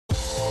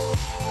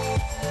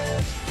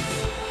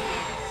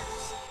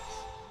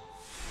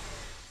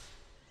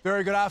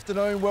Very good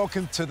afternoon.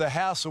 Welcome to the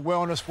House of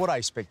Wellness. What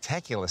a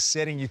spectacular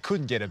setting. You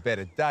couldn't get a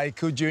better day,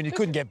 could you? And you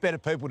couldn't get better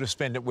people to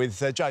spend it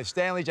with. Joe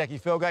Stanley, Jacqui,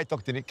 Felgate,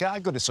 Dr. Nick Carr.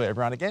 Good to see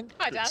everyone again.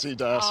 Hi, Dad. See you,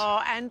 Darcy.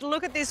 Oh, and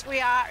look at this. We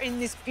are in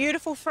this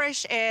beautiful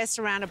fresh air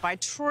surrounded by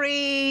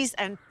trees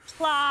and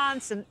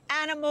plants and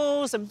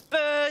animals and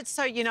birds.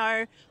 So, you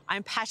know,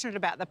 I'm passionate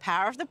about the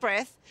power of the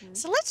breath.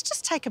 So let's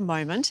just take a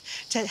moment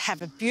to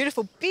have a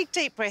beautiful, big,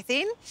 deep breath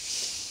in.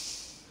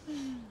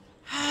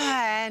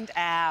 And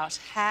out.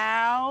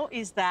 How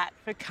is that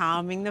for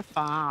calming the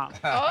farm?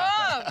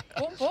 Oh,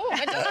 boom, boom.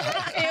 It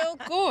doesn't feel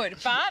good.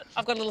 But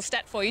I've got a little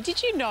stat for you.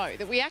 Did you know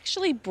that we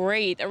actually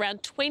breathe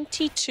around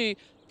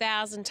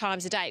 22,000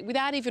 times a day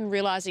without even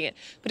realising it?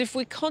 But if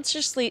we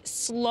consciously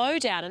slow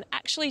down and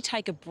actually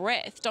take a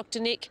breath, Dr.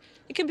 Nick,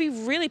 it can be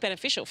really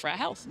beneficial for our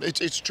health.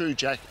 It's true,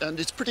 Jack, and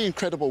it's pretty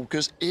incredible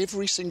because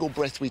every single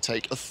breath we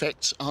take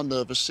affects our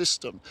nervous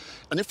system.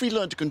 And if we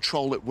learn to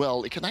control it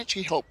well, it can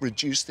actually help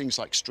reduce things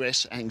like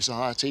stress,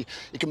 anxiety.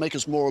 It can make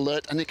us more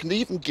alert, and it can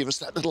even give us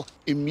that little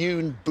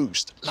immune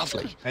boost.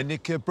 Lovely. And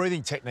Nick,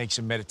 breathing techniques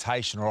and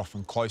meditation are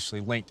often closely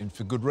linked, and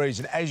for good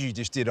reason. As you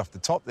just did off the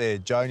top there,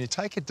 Joe, and you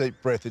take a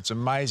deep breath, it's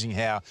amazing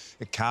how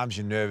it calms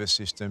your nervous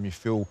system. You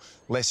feel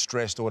less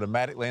stressed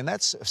automatically, and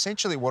that's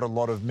essentially what a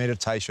lot of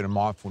meditation and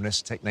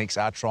mindfulness techniques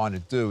are trying to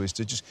do, is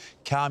to just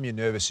calm your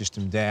nervous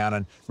system down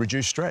and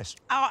reduce stress.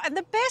 Oh, and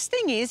the best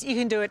thing is you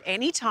can do it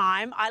any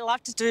time. I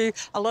love to do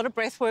a lot of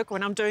breath work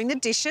when I'm doing the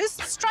dishes.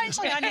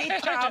 Strangely, I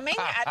need calming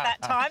at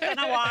that time, don't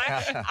know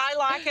why. I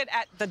like it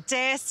at the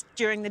desk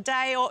during the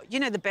day, or, you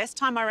know, the best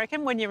time, I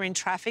reckon, when you're in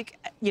traffic,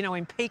 you know,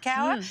 in peak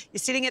hour. You're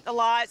sitting at the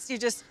lights, you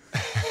just...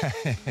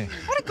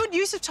 What a good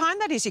use of time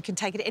that is. You can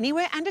take it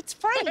anywhere and it's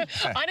free.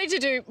 I need to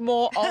do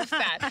more of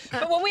that.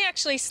 But when we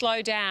actually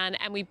slow down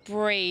and we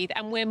breathe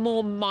and we're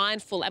more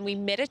mindful and we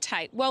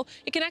meditate, well,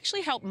 it can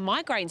actually help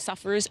migraine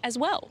sufferers as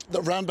well.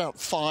 Around about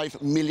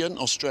 5 million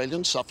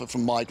Australians suffer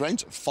from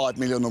migraines,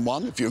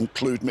 5,000,001 if you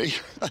include me.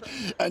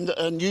 And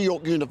New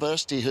York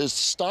University has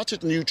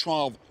started a new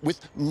trial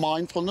with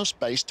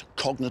mindfulness-based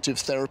cognitive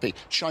therapy,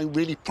 showing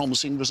really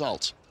promising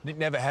results. Nick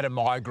never had a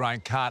migraine,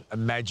 can't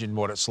imagine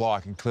what it's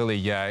like, and clearly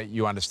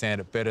you understand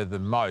it better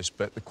than most,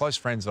 but the close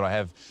friends that I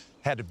have,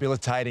 how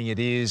debilitating it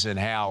is and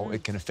how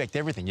it can affect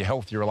everything, your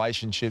health, your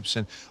relationships,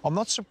 and I'm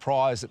not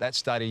surprised that that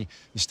study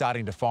is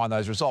starting to find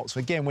those results. So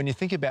again, when you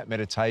think about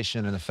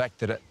meditation and the fact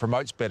that it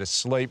promotes better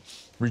sleep,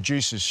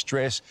 reduces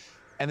stress,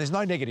 and there's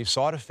no negative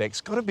side effects,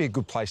 got to be a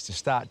good place to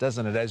start,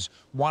 doesn't it, as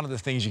one of the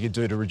things you could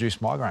do to reduce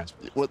migraines?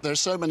 Well, there are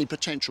so many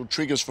potential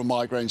triggers for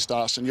migraines,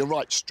 Darcy, and you're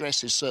right,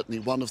 stress is certainly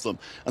one of them.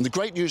 And the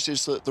great news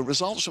is that the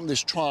results from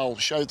this trial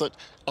show that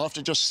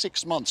after just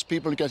 6 months,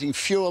 people are getting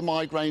fewer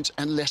migraines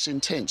and less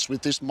intense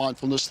with this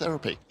mindfulness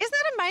therapy. Isn't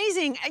that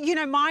amazing? You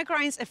know,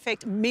 migraines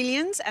affect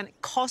millions and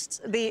it costs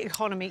the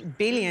economy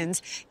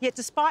billions. Yet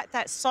despite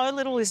that, so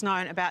little is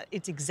known about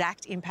its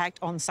exact impact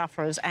on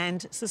sufferers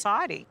and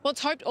society. Well,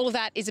 it's hoped all of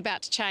that is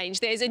about to change.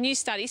 There's a new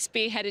study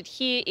spearheaded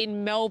here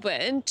in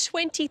Melbourne.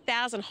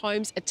 20,000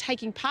 homes are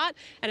taking part,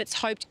 and it's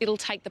hoped it'll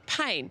take the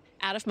pain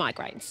out of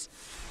migraines.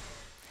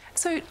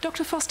 So,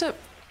 Dr. Foster,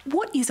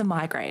 what is a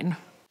migraine?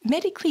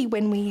 Medically,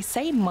 when we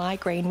say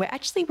migraine, we're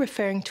actually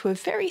referring to a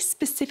very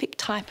specific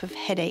type of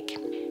headache.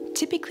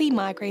 Typically,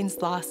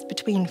 migraines last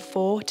between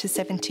 4 to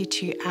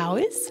 72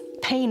 hours.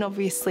 Pain,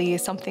 obviously,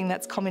 is something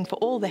that's common for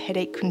all the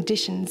headache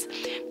conditions,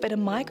 but a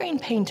migraine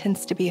pain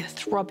tends to be a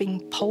throbbing,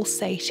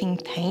 pulsating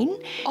pain.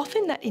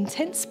 Often that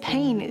intense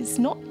pain is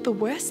not the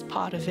worst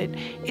part of it.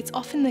 It's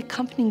often the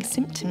accompanying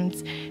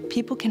symptoms.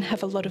 People can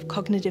have a lot of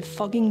cognitive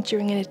fogging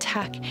during an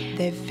attack.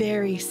 They're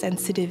very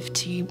sensitive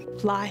to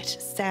light,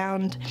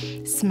 sound,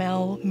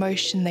 smell,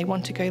 motion. They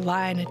want to go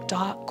lie in a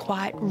dark,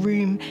 quiet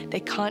room. They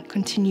can't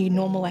continue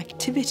normal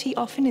activity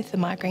often if the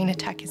migraine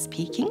attack is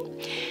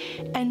peaking.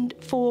 And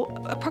for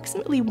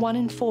approximately 1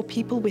 in 4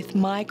 people with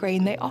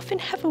migraine, they often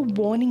have a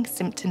warning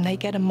symptom. They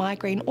get a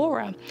migraine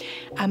aura,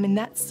 and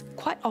that's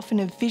quite often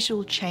a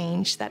visual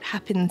change that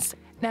happens.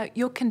 Now,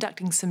 you're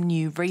conducting some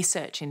new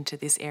research into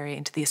this area,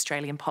 into the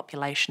Australian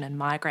population and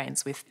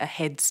migraines with a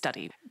HEAD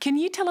study. Can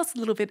you tell us a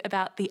little bit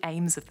about the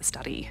aims of the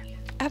study?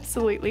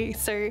 Absolutely.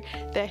 So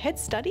the HEAD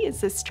study is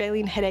the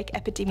Australian Headache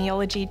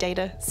Epidemiology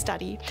Data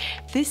Study.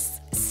 This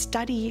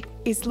study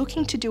is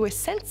looking to do a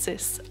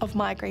census of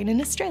migraine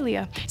in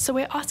Australia. So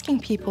we're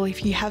asking people,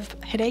 if you have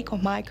headache or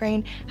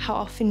migraine, how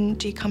often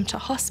do you come to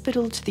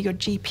hospital, to your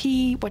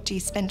GP? What do you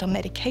spend on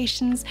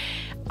medications?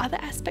 Other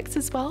aspects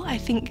as well, I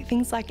think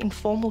things like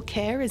informal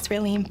care is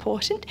really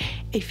important.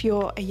 If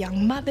you're a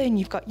young mother and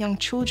you've got young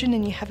children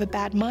and you have a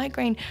bad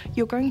migraine,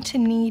 you're going to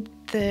need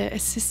the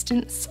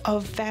assistance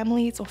of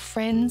families or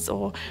friends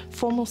or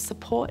formal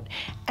support,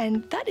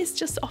 and that is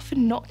just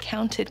often not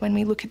counted when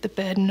we look at the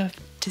burden of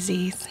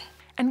disease.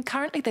 And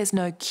currently there's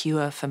no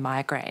cure for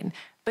migraine,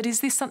 but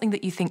is this something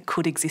that you think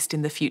could exist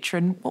in the future,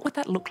 and what would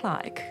that look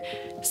like?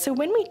 So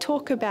when we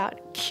talk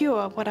about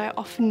cure, what I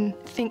often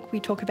think we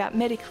talk about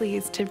medically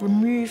is to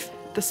remove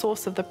the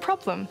source of the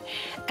problem,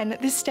 and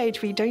at this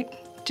stage we don't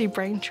do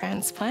brain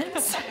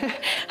transplants.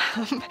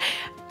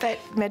 But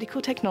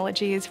medical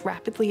technology is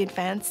rapidly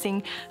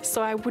advancing,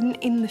 so I wouldn't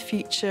in the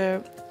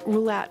future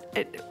rule out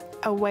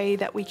a way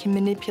that we can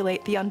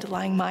manipulate the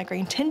underlying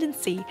migraine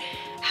tendency.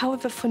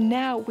 However, for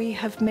now, we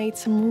have made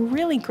some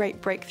really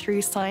great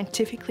breakthroughs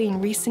scientifically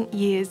in recent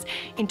years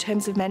in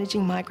terms of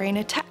managing migraine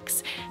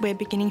attacks. We're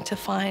beginning to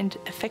find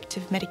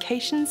effective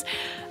medications.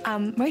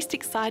 Most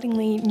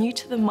excitingly, new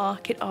to the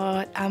market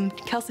are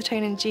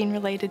calcitonin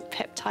gene-related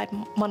peptide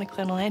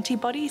monoclonal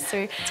antibodies. So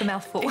It's a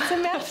mouthful. It's a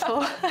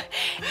mouthful.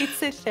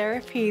 It's a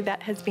therapy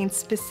that has been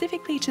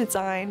specifically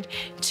designed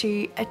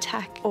to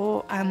attack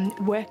or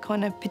work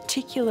on a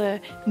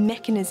particular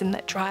mechanism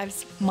that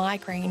drives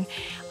migraine.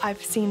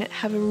 I've seen it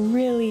have a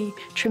really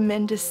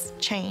tremendous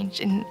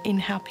change in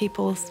how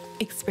people's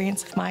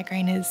experience of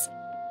migraine is.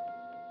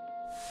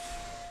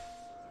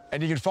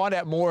 And you can find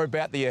out more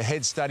about the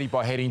AHEAD study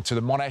by heading to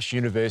the Monash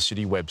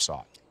University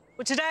website.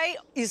 Well, today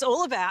is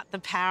all about the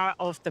power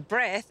of the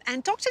breath.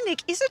 And Dr.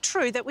 Nick, is it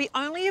true that we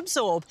only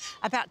absorb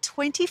about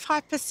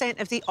 25%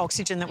 of the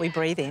oxygen that we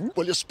breathe in?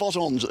 Well, you're spot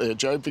on,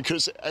 Joe,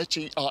 because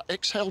actually our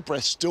exhaled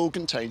breath still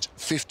contains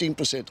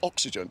 15%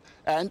 oxygen.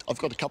 And I've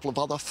got a couple of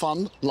other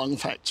fun lung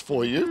facts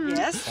for you.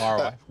 Yes. All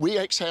right. We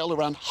exhale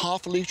around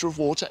half a litre of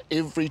water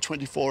every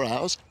 24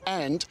 hours,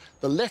 and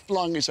the left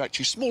lung is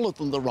actually smaller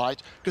than the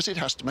right because it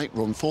has to make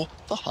room for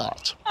the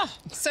heart. Oh,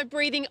 so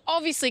breathing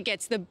obviously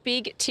gets the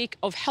big tick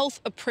of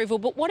health approval,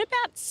 but what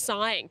about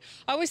sighing?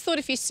 I always thought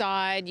if you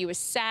sighed, you were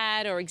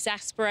sad or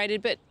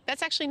exasperated, but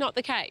that's actually not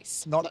the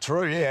case. Not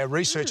true, yeah.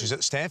 Researchers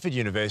at Stanford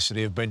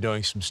University have been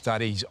doing some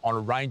studies on a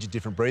range of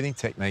different breathing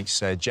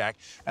techniques, Jack,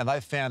 and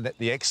they've found that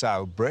the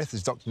exhaled breath,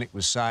 as Dr. Nick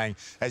was saying,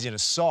 as in a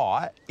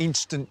sigh,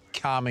 instant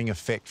calming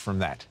effect from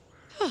that.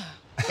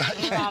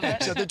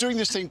 So they're doing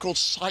this thing called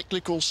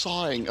cyclical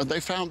sighing, and they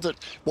found that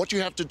what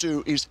you have to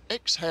do is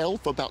exhale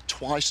for about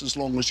twice as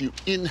long as you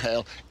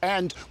inhale,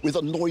 and with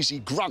a noisy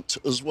grunt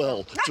as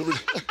well.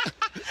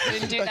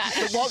 Didn't do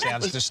that.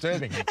 Sounds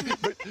disturbing.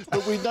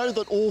 But we know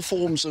that all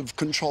forms of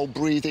controlled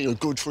breathing are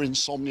good for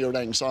insomnia and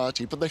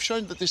anxiety, but they've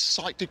shown that this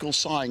cyclical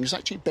sighing is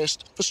actually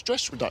best for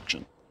stress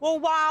reduction. Well,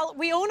 while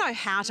we all know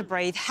how to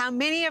breathe, how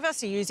many of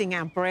us are using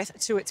our breath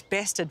to its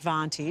best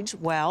advantage?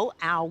 Well,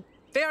 our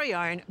very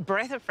own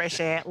breath of fresh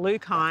air,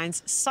 Luke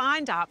Hines,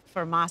 signed up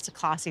for a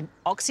masterclass in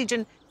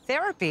oxygen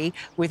therapy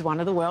with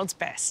one of the world's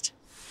best.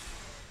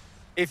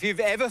 If you've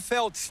ever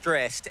felt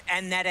stressed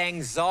and that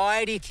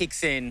anxiety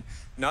kicks in,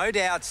 no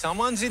doubt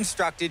someone's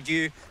instructed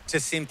you to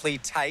simply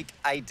take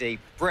a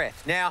deep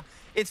breath. Now,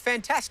 it's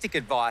fantastic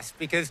advice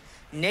because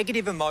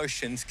negative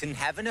emotions can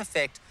have an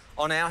effect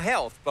on our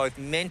health, both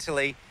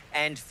mentally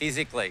and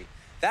physically.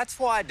 That's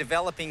why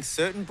developing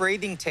certain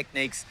breathing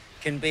techniques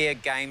can be a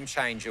game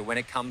changer when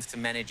it comes to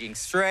managing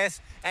stress,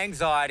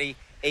 anxiety,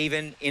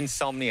 even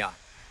insomnia.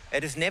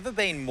 It has never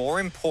been more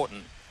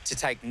important to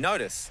take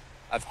notice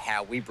of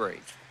how we breathe.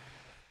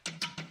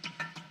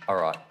 All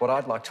right, what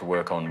I'd like to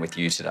work on with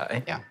you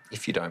today,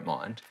 if you don't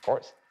mind, of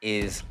course,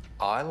 is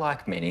I,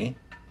 like many,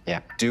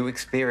 do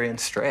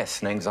experience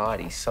stress and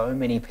anxiety. So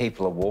many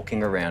people are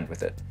walking around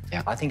with it.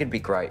 I think it'd be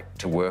great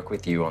to work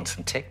with you on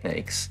some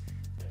techniques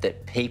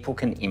that people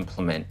can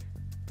implement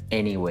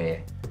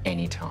anywhere,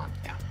 anytime.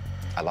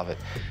 I love it.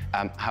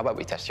 How about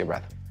we test your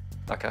breath?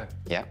 Okay.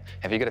 Yeah.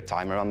 Have you got a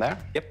timer on there?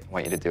 Yep. I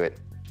want you to do it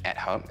at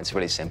home. It's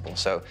really simple.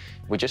 So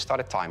we just start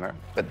a timer,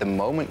 but the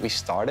moment we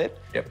start it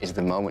is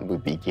the moment we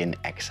begin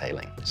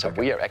exhaling. So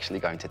we are actually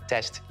going to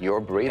test your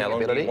breathing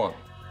ability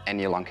and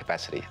your lung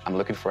capacity. I'm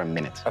looking for a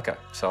minute. Okay.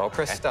 So I'll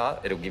press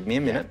start. It'll give me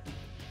a minute.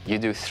 You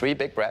do 3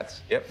 big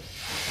breaths. Yep.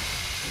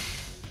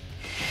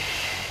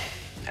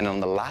 And on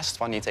the last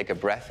one, you take a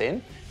breath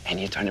in and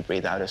you turn to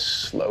breathe out as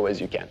slow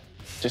as you can.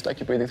 Just like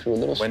you're breathing through a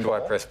little straw. When do I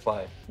press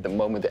play? The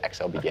moment the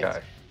exhale begins.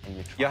 Okay.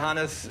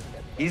 Johannes,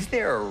 is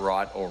there a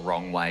right or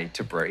wrong way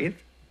to breathe?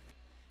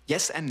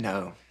 Yes and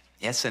no.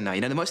 Yes and no.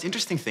 You know, the most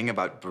interesting thing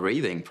about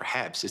breathing,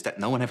 perhaps, is that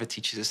no one ever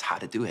teaches us how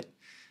to do it.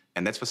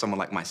 And that's where someone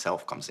like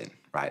myself comes in,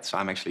 right? So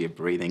I'm actually a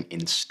breathing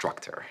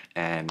instructor.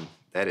 And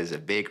that is a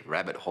big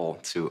rabbit hole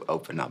to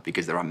open up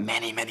because there are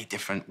many, many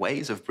different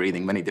ways of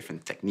breathing, many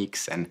different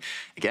techniques. And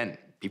again,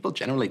 people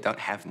generally don't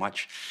have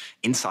much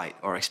insight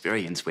or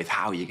experience with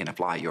how you can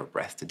apply your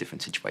breath to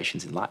different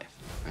situations in life.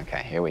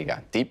 Okay, here we go.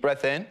 Deep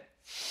breath in.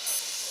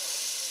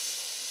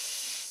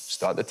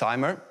 Start the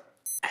timer.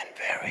 And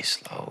very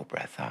slow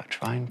breath out.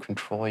 Try and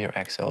control your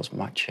exhale as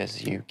much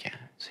as you can.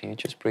 So you're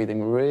just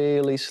breathing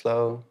really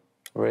slow,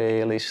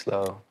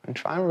 and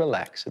try and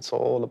relax. It's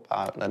all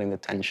about letting the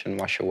tension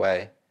wash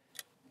away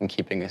and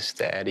keeping a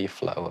steady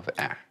flow of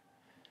air.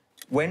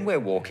 When we're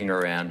walking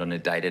around on a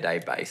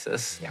day-to-day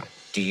basis,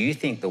 do you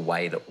think the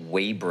way that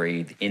we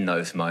breathe in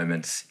those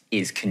moments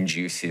is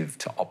conducive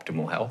to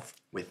optimal health?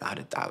 Without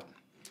a doubt.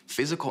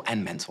 Physical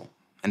and mental.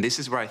 And this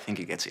is where I think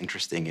it gets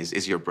interesting,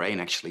 is your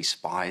brain actually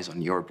spies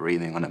on your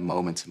breathing on a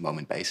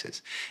moment-to-moment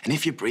basis. And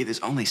if your breath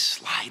is only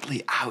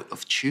slightly out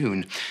of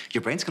tune,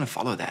 your brain's gonna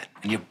follow that,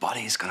 and your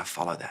body is gonna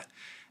follow that.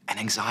 And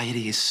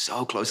anxiety is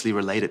so closely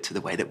related to the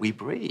way that we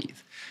breathe,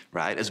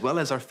 right? As well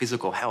as our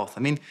physical health.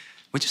 I mean,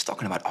 we're just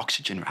talking about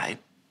oxygen, right?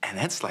 And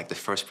that's like the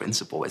first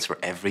principle. It's where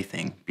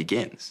everything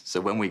begins.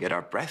 So when we get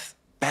our breath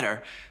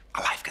better,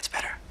 our life gets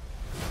better.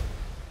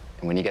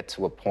 And when you get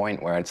to a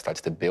point where it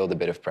starts to build a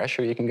bit of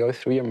pressure, you can go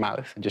through your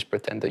mouth and just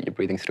pretend that you're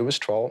breathing through a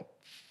straw.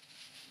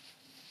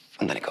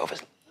 And let it go of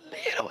as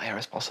little air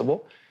as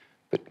possible.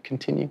 But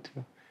continue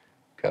to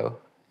go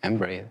and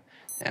breathe,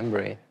 and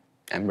breathe,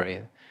 and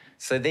breathe.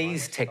 So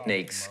these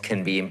techniques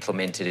can be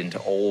implemented into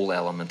all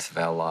elements of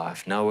our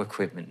life, no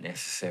equipment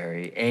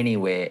necessary,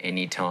 anywhere,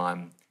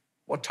 anytime.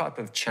 What type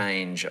of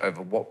change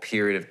over what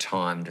period of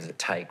time does it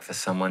take for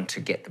someone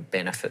to get the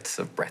benefits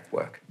of breath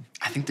work?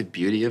 I think the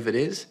beauty of it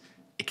is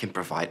it can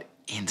provide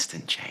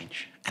instant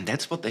change. And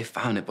that's what they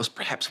found. It was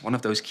perhaps one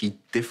of those key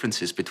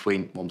differences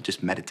between, well,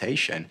 just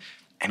meditation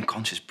and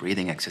conscious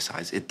breathing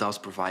exercise. It does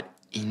provide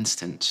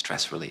instant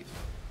stress relief.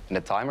 And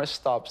the timer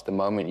stops the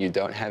moment you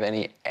don't have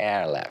any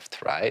air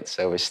left, right?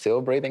 So we're still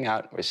breathing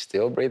out, we're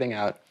still breathing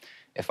out.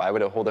 If I were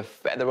to hold a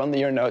feather under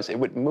your nose, it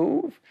would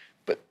move,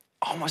 but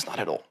almost not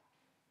at all.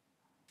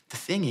 The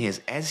thing is,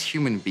 as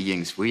human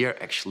beings, we are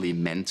actually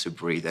meant to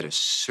breathe at a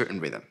certain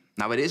rhythm.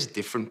 Now, it is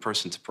different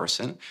person to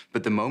person,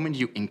 but the moment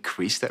you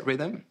increase that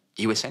rhythm,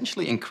 you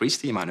essentially increase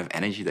the amount of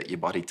energy that your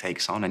body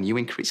takes on, and you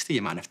increase the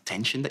amount of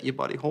tension that your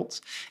body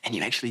holds, and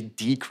you actually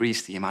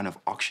decrease the amount of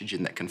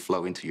oxygen that can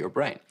flow into your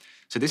brain.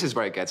 So this is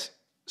where it gets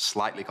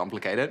slightly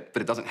complicated,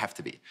 but it doesn't have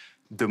to be.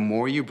 The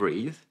more you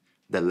breathe,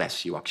 the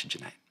less you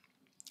oxygenate.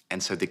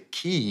 And so the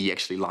key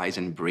actually lies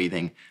in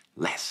breathing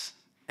less.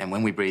 And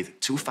when we breathe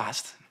too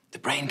fast, the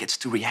brain gets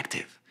too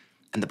reactive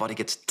and the body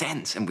gets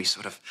tense and we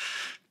sort of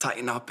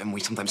tighten up and we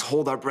sometimes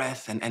hold our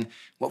breath. And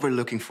what we're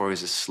looking for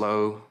is a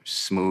slow,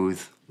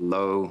 smooth,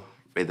 low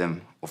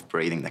rhythm of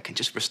breathing that can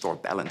just restore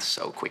balance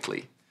so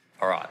quickly.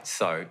 All right,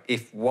 so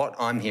if what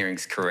I'm hearing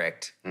is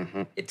correct,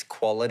 it's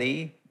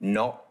quality,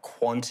 not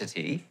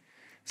quantity.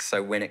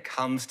 So when it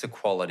comes to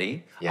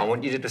quality, I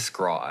want you to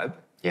describe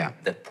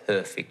the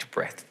perfect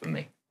breath for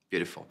me.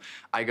 Beautiful.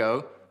 I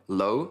go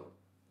low,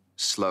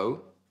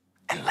 slow,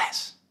 and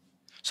less.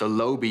 So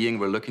low being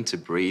we're looking to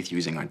breathe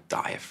using our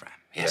diaphragm.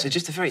 Yeah, so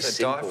just a very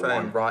simple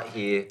diaphragm one. Right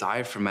here.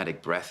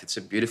 Diaphragmatic breath. It's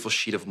a beautiful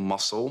sheet of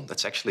muscle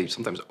that's actually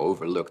sometimes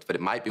overlooked, but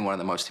it might be one of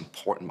the most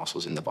important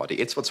muscles in the body.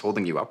 It's what's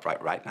holding you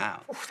upright right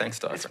now. Oh, thanks,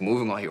 diaphragm. It's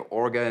moving all your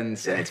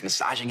organs, and it's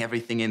massaging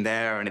everything in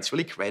there, and it's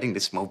really creating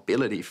this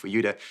mobility for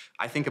you to...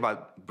 I think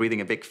about breathing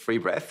a big free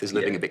breath is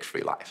living a big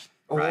free life.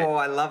 Right? Oh,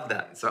 I love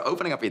that. So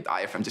opening up your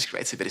diaphragm just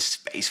creates a bit of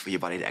space for your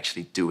body to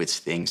actually do its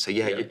thing. So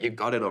yeah, you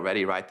got it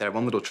already right there.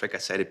 One little trick I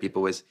say to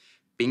people is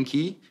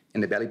pinky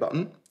in the belly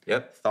button,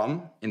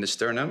 thumb in the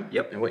sternum,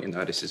 and what you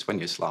notice is when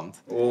you're slumped.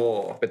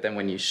 Oh. But then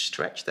when you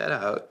stretch that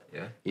out,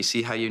 you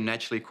see how you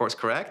naturally course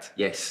correct?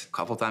 Yes. A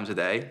couple times a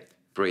day,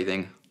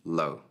 breathing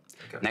low.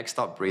 Okay. Next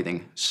up,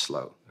 breathing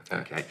slow.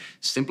 Okay.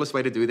 Simplest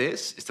way to do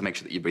this is to make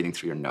sure that you're breathing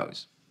through your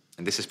nose.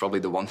 And this is probably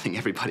the one thing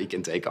everybody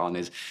can take on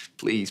is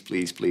please,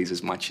 please, please,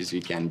 as much as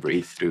you can,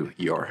 breathe through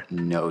your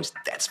nose.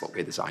 That's what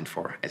we're designed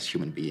for as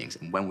human beings.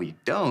 And when we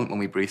don't, when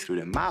we breathe through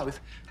the mouth,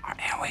 our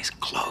airways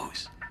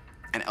close.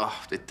 And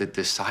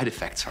the side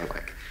effects are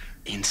like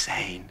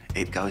insane.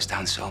 It goes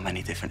down so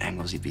many different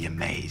angles, you'd be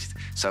amazed.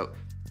 So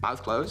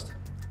mouth closed,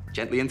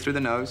 gently in through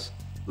the nose,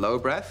 low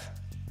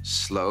breath,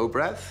 slow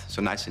breath,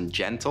 so nice and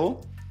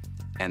gentle.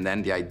 And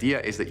then the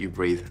idea is that you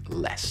breathe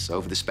less. So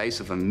over the space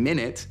of a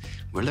minute,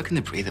 we're looking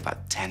to breathe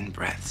about 10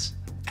 breaths.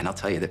 And I'll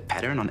tell you, the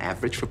pattern on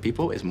average for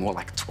people is more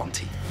like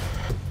 20.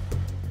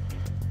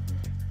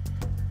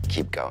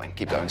 Keep going,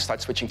 keep going.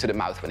 Start switching to the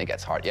mouth when it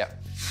gets hard,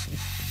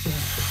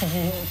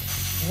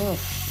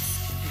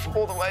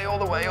 All the way, all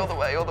the way, all the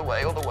way, all the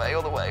way, all the way,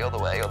 all the way, all the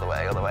way, all the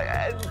way, all the way,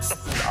 and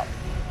stop.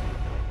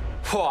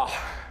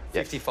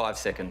 55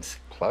 seconds.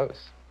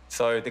 Close.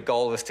 So the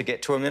goal is to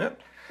get to a minute?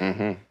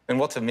 And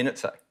what's a minute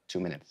say? 2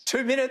 minutes.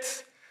 2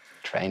 minutes?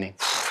 Training.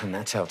 And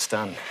that's how it's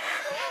done.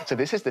 So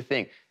this is the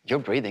thing. Your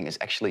breathing is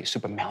actually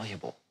super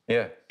malleable.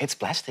 Yeah. It's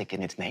plastic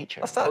in its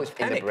nature. Both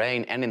in the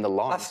brain and in the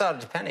lungs. I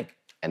started to panic.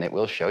 And it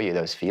will show you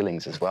those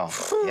feelings as well.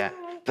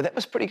 But that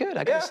was pretty good,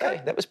 I gotta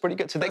say. That was pretty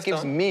good. So that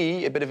gives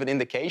me a bit of an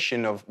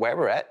indication of where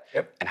we're at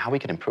and how we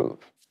can improve.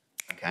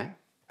 Okay?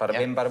 Bada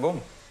bim, bada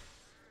boom.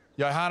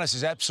 Johannes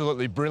is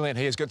absolutely brilliant.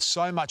 He has got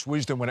so much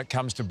wisdom when it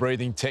comes to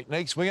breathing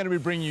techniques. We're going to be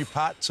bringing you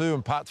part 2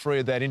 and part 3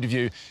 of that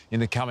interview in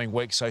the coming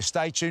weeks. So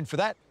stay tuned for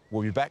that.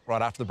 We'll be back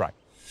right after the break.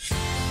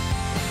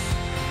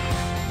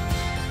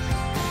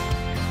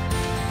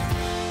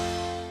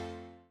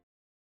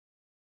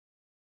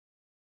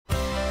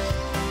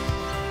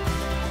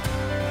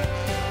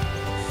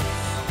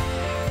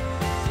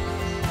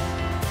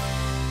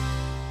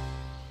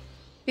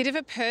 Bit of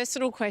a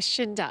personal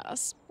question,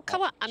 Das. What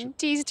colour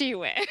undies do you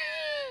wear?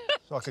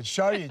 So I could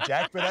show you,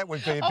 Jack, but that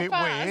would be a bit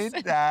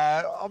weird.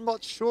 I'm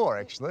not sure,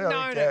 actually.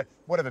 I think,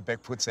 whatever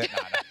Beck puts out.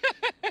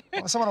 No.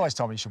 Well, someone always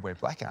told me you should wear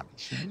black army.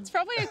 It's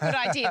probably a good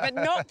idea, but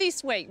not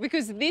this week,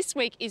 because this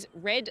week is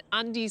Red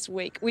Undies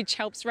Week, which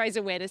helps raise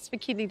awareness for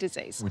kidney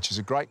disease. Which is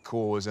a great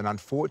cause, and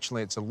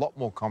unfortunately it's a lot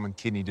more common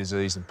kidney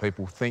disease than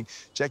people think.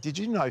 Jack, did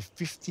you know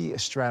 50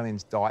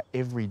 Australians die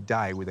every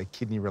day with a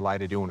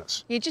kidney-related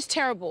illness? Yeah, just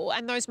terrible.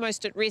 And those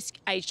most at risk,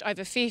 aged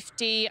over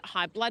 50,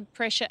 high blood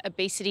pressure,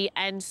 obesity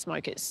and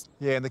smokers.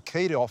 Yeah, and the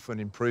key to often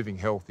improving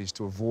health is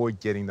to avoid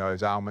getting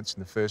those ailments in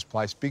the first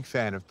place. Big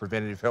fan of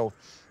preventative health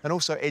and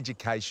also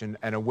education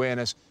and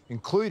awareness,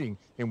 including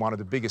in one of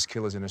the biggest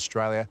killers in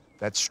Australia,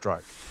 that's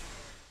stroke.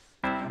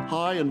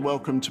 Hi and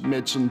welcome to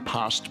Medicine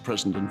Past,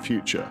 Present and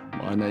Future.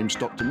 My name's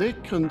Dr.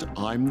 Nick and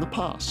I'm the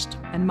past.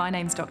 And my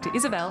name's Dr.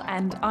 Isabel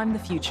and I'm the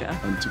future.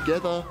 And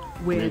together,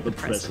 we're the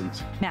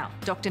present. Now,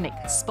 Dr. Nick,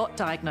 spot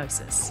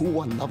diagnosis.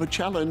 Oh, another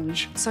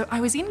challenge. So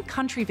I was in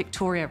country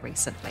Victoria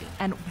recently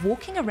and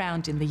walking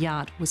around in the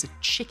yard was a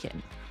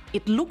chicken.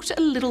 It looked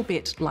a little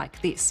bit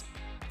like this.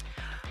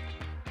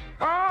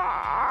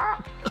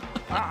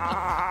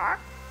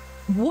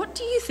 What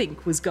do you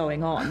think was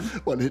going on?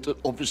 Well, it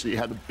obviously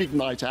had a big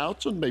night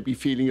out and maybe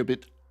feeling a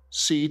bit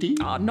seedy.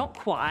 Oh, not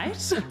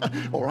quite.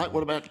 All right,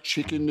 what about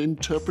chicken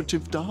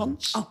interpretive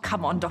dance? Oh,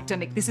 come on, Dr.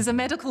 Nick, this is a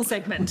medical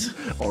segment.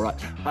 All right,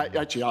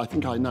 I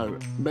think I know.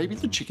 Maybe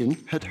the chicken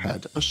had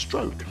had a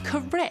stroke.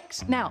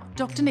 Correct. Now,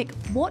 Dr. Nick,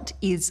 what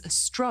is a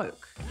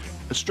stroke?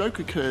 A stroke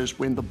occurs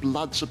when the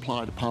blood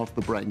supply to part of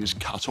the brain is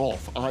cut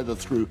off, either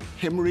through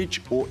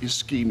hemorrhage or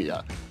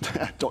ischemia.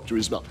 Dr.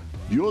 Isabel,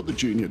 you're the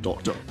junior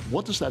doctor.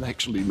 What does that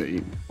actually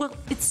mean? Well,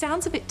 it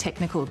sounds a bit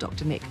technical,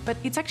 Dr. Nick, but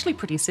it's actually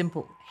pretty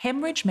simple.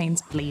 Hemorrhage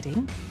means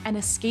bleeding and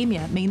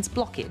ischemia means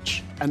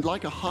blockage. And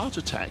like a heart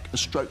attack, a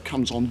stroke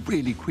comes on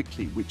really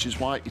quickly, which is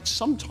why it's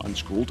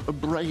sometimes called a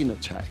brain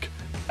attack.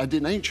 And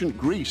in ancient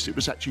Greece, it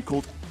was actually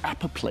called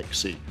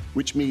apoplexy,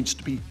 which means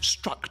to be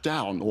struck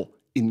down or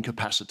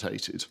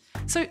incapacitated.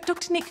 So,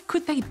 Dr. Nick,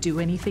 could they do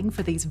anything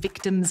for these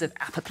victims of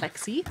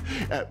apoplexy?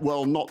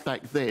 Well, not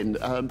back then,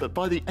 but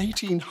by the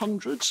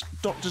 1800s,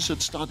 doctors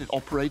had started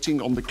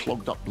operating on the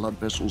clogged up blood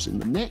vessels in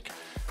the neck,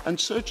 and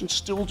surgeons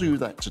still do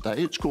that today.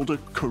 It's called a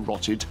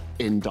carotid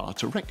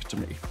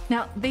endarterectomy.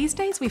 Now, these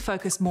days we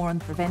focus more on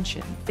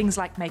prevention, things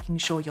like making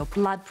sure your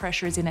blood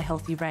pressure is in a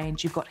healthy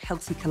range, you've got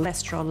healthy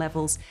cholesterol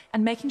levels,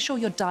 and making sure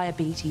your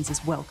diabetes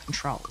is well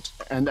controlled.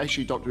 And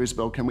actually, Dr.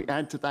 Isabel, can we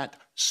add to that?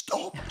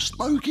 Stop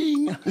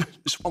smoking!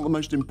 It's one of the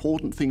most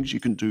important things you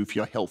can do for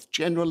your health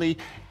generally,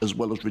 as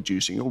well as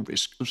reducing your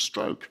risk of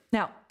stroke.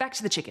 Now, back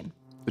to the chicken.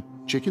 The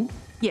chicken?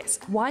 Yes,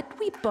 why did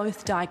we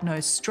both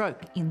diagnose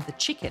stroke in the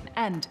chicken?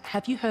 And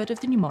have you heard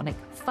of the mnemonic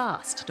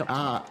FAST,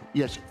 Doctor?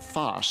 Yes,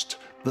 FAST.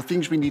 The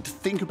things we need to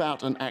think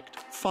about and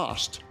act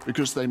fast,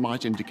 because they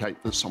might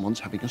indicate that someone's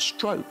having a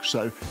stroke.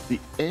 So the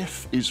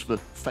F is for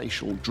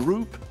facial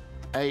droop,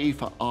 A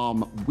for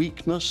arm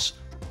weakness,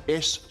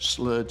 S,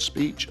 slurred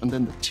speech, and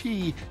then the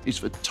T is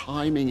for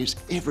timing is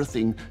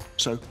everything.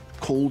 So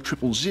call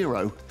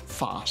 000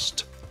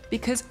 FAST.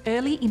 Because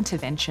early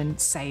intervention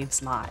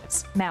saves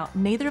lives. Now,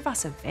 neither of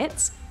us are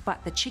vets,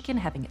 but the chicken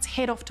having its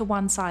head off to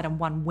one side and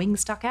one wing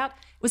stuck out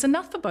was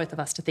enough for both of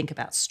us to think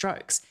about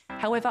strokes.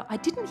 However, I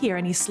didn't hear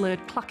any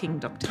slurred clucking,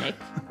 Dr. Nick.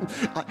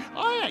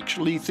 I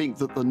actually think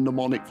that the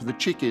mnemonic for the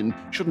chicken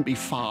shouldn't be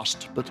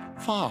fast, but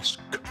FASC.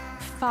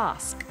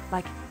 FASC,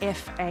 like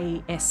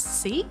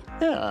F-A-S-C?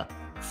 Yeah,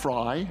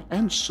 fry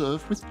and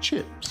serve with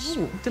chips.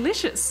 Ooh,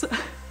 delicious.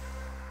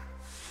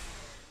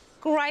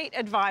 Great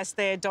advice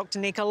there, Dr.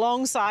 Nick,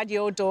 alongside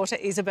your daughter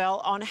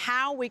Isabel, on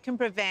how we can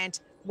prevent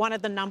one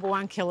of the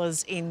 #1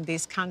 killers in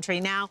this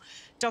country. Now,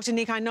 Dr.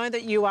 Nick, I know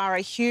that you are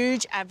a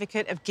huge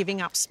advocate of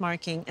giving up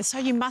smoking, and so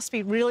you must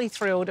be really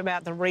thrilled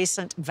about the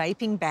recent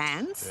vaping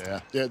bans.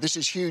 Yeah, this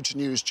is huge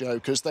news, Jo,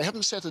 because they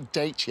haven't set a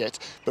date yet,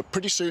 but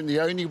pretty soon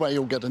the only way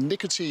you'll get a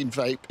nicotine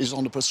vape is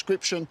on a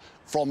prescription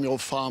from your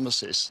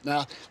pharmacist.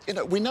 Now,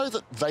 we know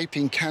that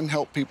vaping can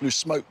help people who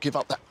smoke give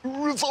up that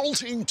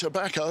revolting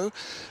tobacco,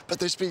 but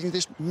there's been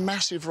this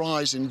massive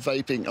rise in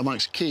vaping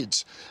amongst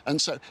kids,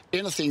 and so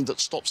anything that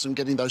stops them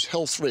getting those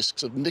health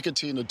risks of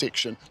nicotine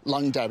addiction,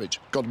 lung damage,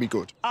 got to be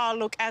good. Oh,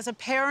 look, as a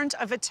parent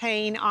of a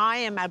teen, I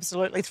am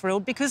absolutely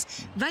thrilled because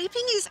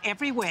vaping is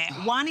everywhere.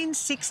 1 in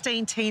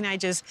 16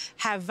 teenagers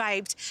have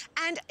vaped,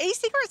 and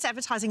e-cigarettes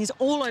advertising is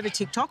all over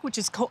TikTok, which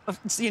is,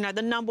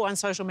 the #1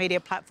 social media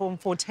platform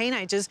for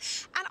teenagers.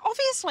 And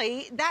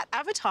obviously, that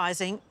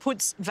advertising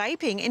puts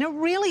vaping in a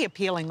really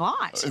appealing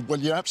light. Well,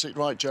 you're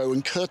absolutely right, Jo,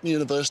 and Curtin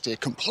University are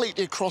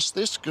completely across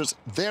this because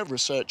their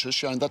research has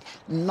shown that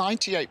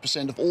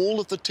 98% of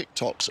all of the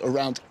TikToks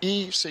around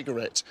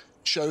e-cigarettes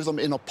show them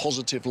in a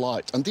positive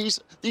light. And these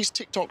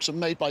TikToks are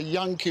made by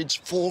young kids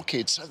for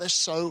kids, so they're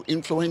so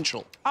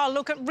influential. Oh,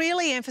 look, it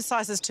really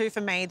emphasises too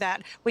for me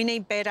that we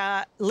need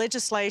better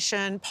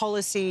legislation,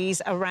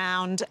 policies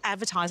around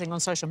advertising on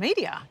social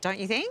media, don't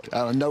you think?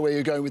 I know where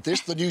you're going with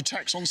this, the new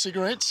tax on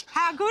cigarettes.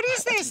 How good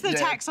is this, the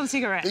tax on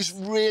cigarettes? This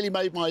really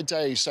made my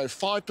day. So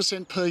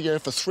 5% per year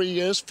for 3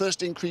 years,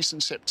 first increase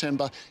in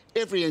September.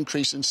 Every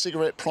increase in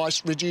cigarette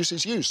price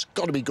reduces use.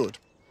 Got to be good.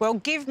 Well,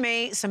 give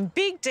me some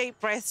big, deep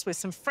breaths with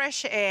some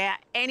fresh air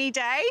any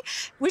day,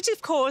 which,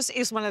 of course,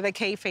 is one of the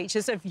key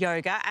features of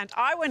yoga. And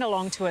I went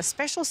along to a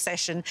special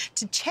session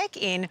to check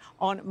in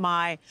on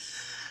my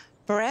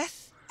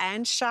breath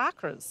and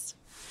chakras.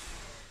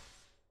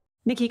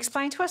 Nikki,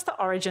 explain to us the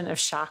origin of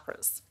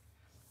chakras.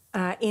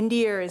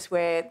 India is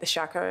where the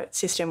chakra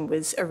system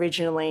was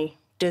originally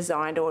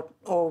designed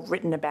or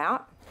written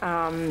about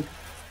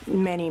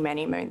many,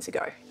 many moons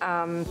ago.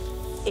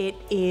 It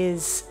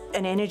is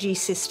an energy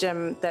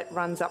system that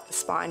runs up the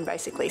spine,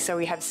 basically. So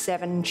we have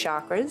 7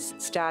 chakras,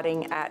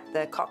 starting at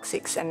the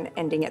coccyx and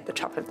ending at the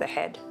top of the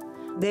head.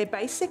 They're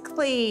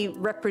basically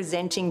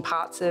representing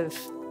parts of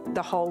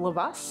the whole of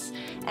us,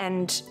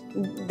 and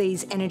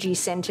these energy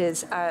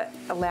centres are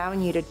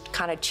allowing you to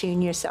kind of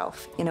tune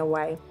yourself in a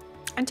way.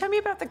 And tell me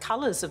about the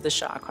colours of the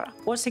chakra.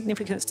 What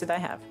significance do they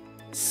have?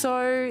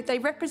 So they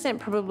represent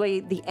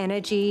probably the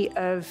energy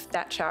of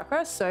that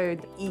chakra. So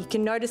you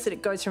can notice that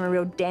it goes from a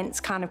real dense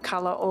kind of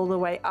colour all the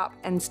way up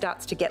and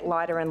starts to get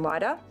lighter and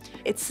lighter.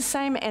 It's the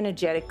same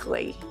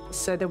energetically.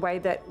 So the way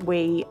that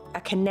we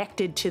are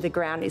connected to the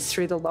ground is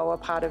through the lower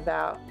part of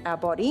our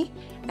body.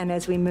 And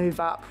as we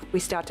move up, we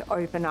start to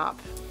open up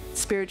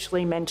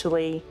spiritually,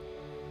 mentally,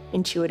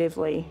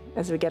 intuitively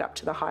as we get up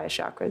to the higher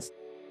chakras.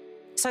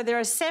 So there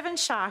are 7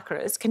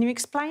 chakras. Can you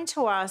explain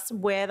to us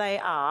where they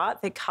are,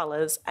 their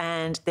colours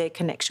and their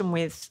connection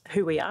with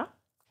who we are?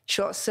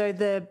 Sure. So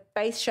the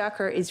base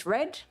chakra is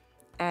red,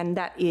 and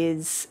that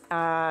is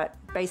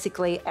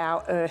basically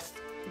our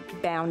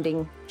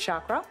earth-bounding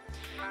chakra.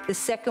 The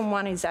second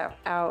one is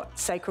our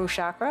sacral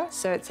chakra,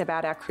 so it's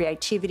about our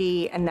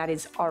creativity, and that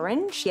is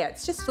orange. Yeah,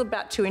 it's just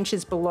about 2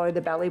 inches below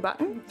the belly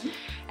button.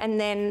 And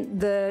then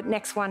the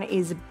next one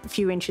is a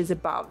few inches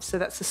above, so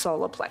that's the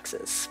solar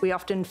plexus. We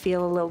often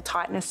feel a little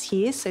tightness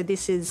here, so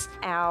this is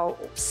our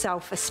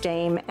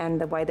self-esteem and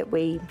the way that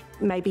we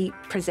maybe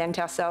present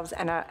ourselves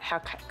and how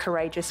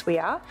courageous we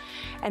are.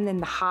 And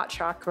then the heart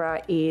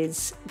chakra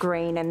is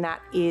green, and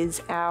that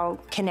is our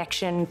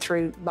connection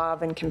through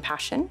love and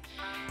compassion.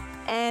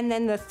 And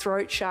then the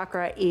throat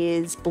chakra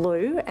is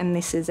blue, and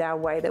this is our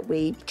way that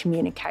we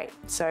communicate.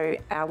 So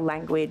our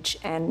language,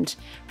 and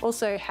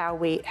also how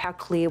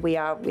clear we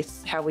are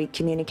with how we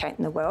communicate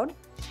in the world.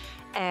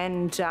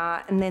 And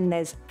then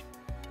there's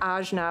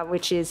Ajna,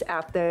 which is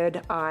our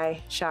third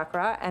eye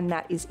chakra, and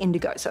that is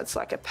indigo. So it's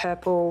like a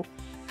purple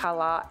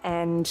colour,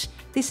 and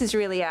this is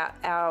really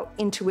our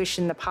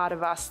intuition, the part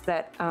of us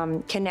that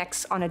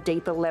connects on a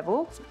deeper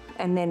level,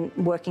 and then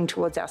working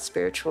towards our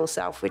spiritual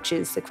self, which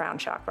is the crown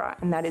chakra,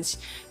 and that is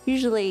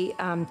usually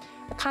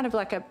kind of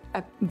like a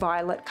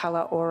violet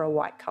colour or a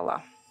white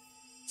colour.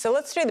 So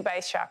let's do the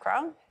base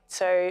chakra.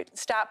 So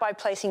start by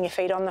placing your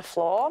feet on the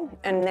floor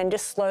and then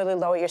just slowly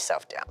lower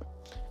yourself down.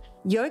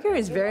 Yoga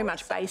is very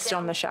much based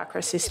on the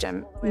chakra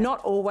system.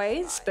 Not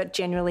always, but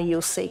generally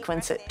you'll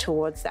sequence it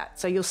towards that.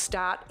 So you'll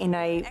start in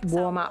a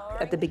warm-up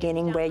at the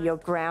beginning where you're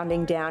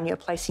grounding down, you're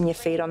placing your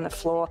feet on the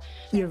floor.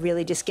 You're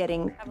really just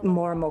getting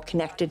more and more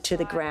connected to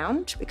the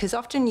ground, because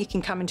often you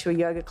can come into a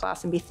yoga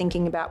class and be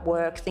thinking about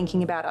work,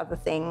 thinking about other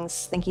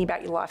things, thinking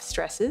about your life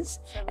stresses.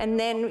 And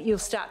then you'll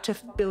start to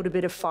build a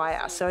bit of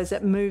fire. So as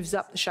it moves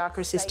up the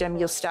chakra system,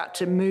 you'll start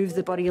to move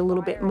the body a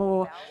little bit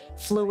more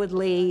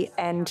fluidly,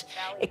 and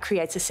it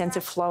creates a sense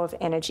of flow of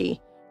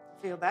energy.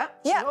 Feel that?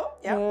 Yeah. Sure.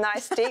 Yep.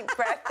 Nice deep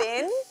breath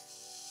in,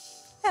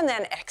 and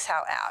then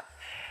exhale out.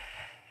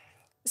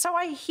 So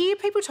I hear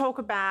people talk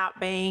about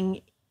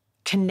being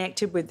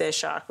connected with their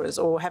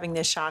chakras or having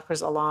their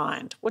chakras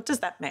aligned. What does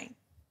that mean?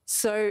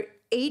 So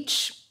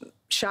each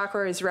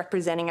chakra is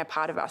representing a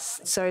part of us.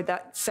 So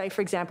that, say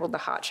for example, the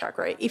heart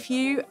chakra. If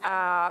you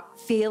are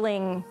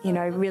feeling,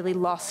 really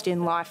lost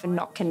in life and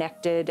not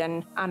connected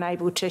and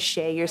unable to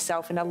share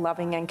yourself in a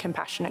loving and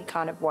compassionate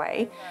kind of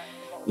way,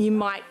 you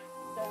might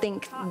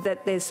think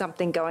that there's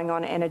something going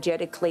on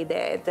energetically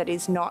there that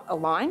is not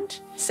aligned.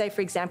 Say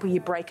for example,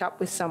 you break up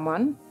with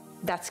someone,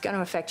 that's going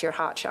to affect your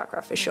heart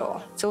chakra for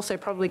sure. It's also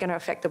probably going to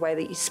affect the way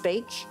that you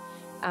speak,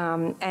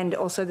 and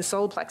also the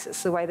solar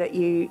plexus, the way that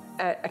you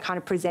are kind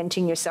of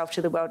presenting yourself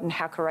to the world and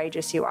how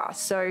courageous you are.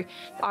 So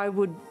I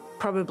would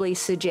probably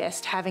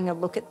suggest having a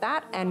look at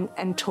that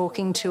and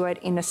talking to it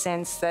in a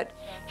sense that,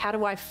 how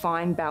do I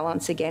find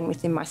balance again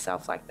within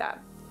myself like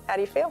that? How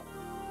do you feel?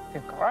 I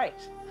feel great.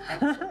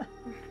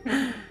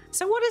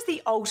 So what is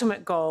the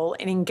ultimate goal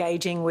in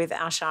engaging with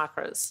our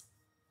chakras?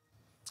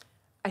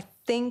 I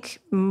think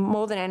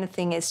more than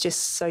anything is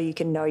just so you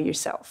can know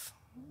yourself.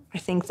 I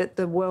think that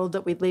the world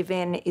that we live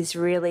in is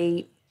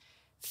really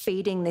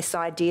feeding this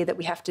idea that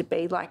we have to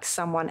be like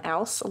someone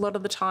else a lot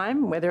of the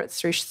time, whether it's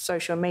through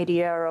social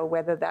media or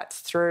whether that's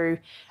through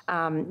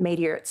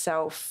media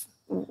itself.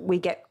 We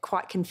get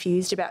quite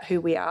confused about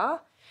who we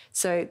are.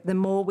 So the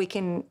more we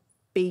can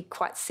be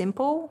quite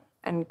simple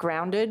and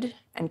grounded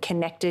and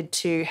connected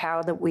to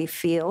how that we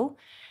feel,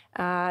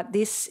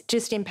 this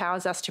just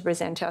empowers us to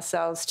present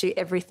ourselves to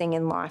everything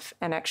in life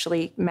and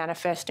actually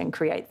manifest and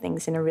create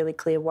things in a really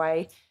clear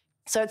way.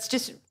 So it's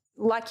just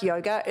like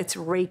yoga, it's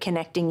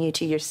reconnecting you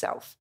to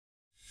yourself.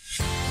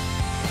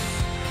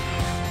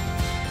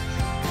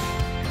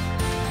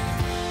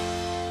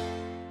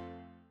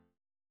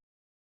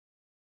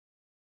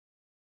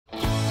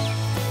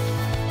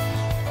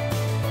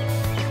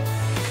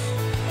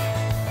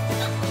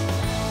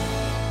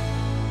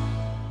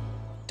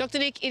 Dr.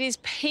 Nick, it is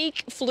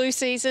peak flu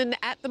season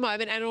at the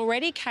moment and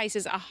already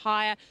cases are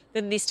higher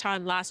than this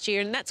time last year,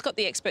 and that's got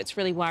the experts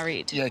really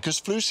worried. Yeah, because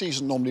flu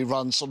season normally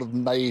runs sort of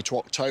May to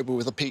October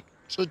with a peak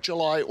to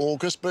July,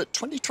 August, but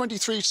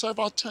 2023 so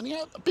far turning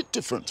out a bit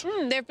different.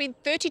 There have been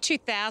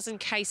 32,000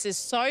 cases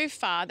so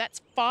far. That's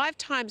 5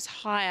 times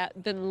higher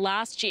than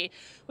last year,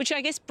 which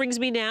I guess brings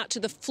me now to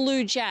the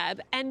flu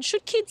jab. And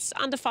should kids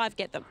under 5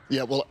 get them?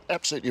 Yeah, well,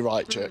 absolutely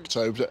right, Jack.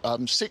 So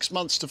 6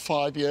 months to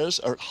 5 years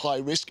are at high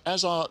risk,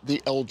 as are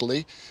the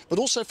elderly, but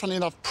also, funnily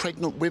enough,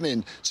 pregnant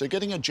women. So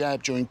getting a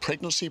jab during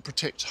pregnancy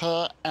protects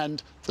her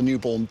and the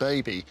newborn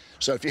baby.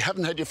 So if you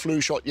haven't had your flu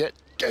shot yet,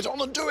 get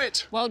on and do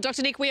it. Well,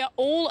 Dr. Nick, we are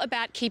all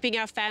about keeping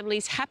our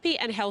families happy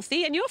and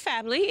healthy, and your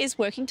family is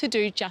working to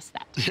do just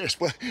that. Yes,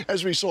 well,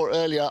 as we saw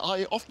earlier,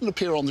 I often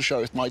appear on the show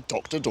with my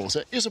doctor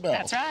daughter, Isabel.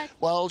 That's right.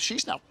 Well,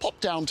 she's now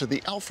popped down to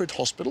the Alfred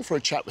Hospital for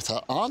a chat with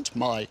her aunt,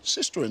 my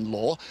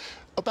sister-in-law,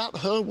 about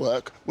her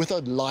work with a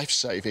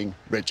life-saving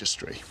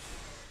registry.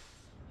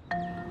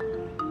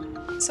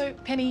 So,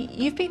 Penny,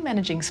 you've been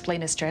managing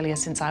Spleen Australia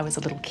since I was a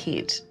little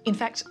kid. In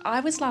fact,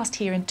 I was last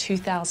here in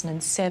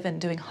 2007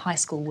 doing high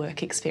school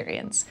work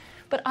experience.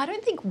 But I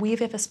don't think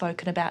we've ever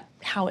spoken about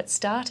how it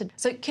started.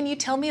 So can you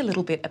tell me a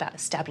little bit about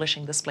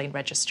establishing the Spleen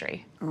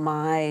Registry?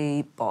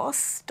 My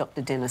boss,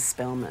 Dr. Dennis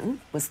Spellman,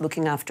 was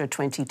looking after a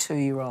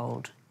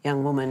 22-year-old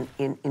young woman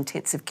in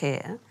intensive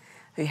care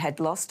who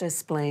had lost her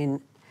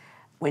spleen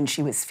when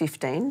she was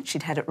 15.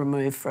 She'd had it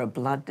removed for a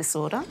blood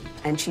disorder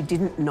and she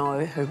didn't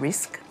know her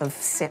risk of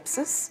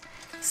sepsis.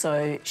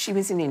 So she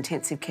was in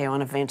intensive care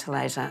on a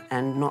ventilator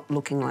and not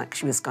looking like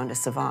she was going to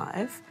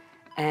survive.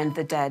 And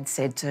the dad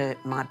said to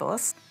my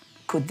boss,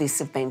 could this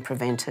have been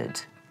prevented?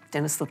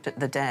 Dennis looked at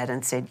the dad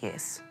and said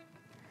yes.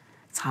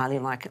 It's highly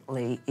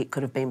likely it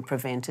could have been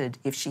prevented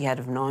if she had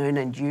have known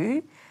and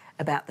knew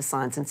about the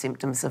signs and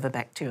symptoms of a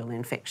bacterial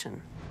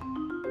infection.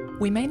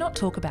 We may not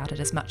talk about it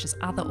as much as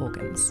other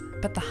organs,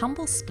 but the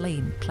humble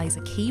spleen plays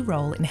a key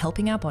role in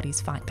helping our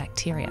bodies fight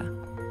bacteria,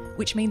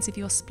 which means if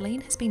your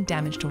spleen has been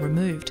damaged or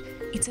removed,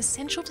 it's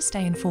essential to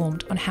stay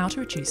informed on how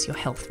to reduce your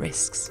health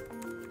risks.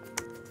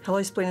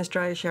 Hello, Spleen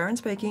Australia, Sharon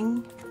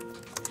speaking.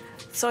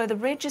 So the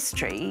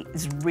registry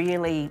is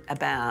really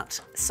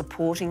about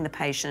supporting the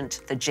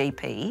patient, the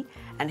GP,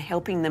 and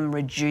helping them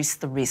reduce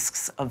the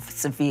risks of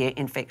severe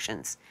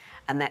infections.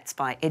 And that's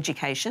by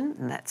education,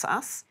 and that's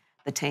us.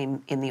 The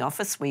team in the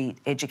office, we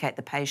educate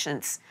the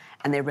patients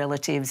and their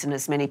relatives and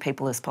as many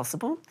people as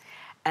possible.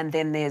 And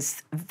then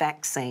there's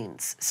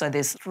vaccines. So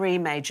there's 3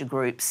 major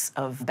groups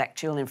of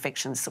bacterial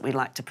infections that we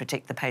like to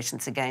protect the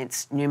patients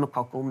against: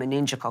 pneumococcal,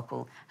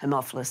 meningococcal,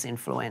 Haemophilus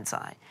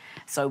influenzae.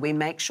 So we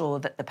make sure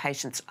that the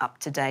patient's up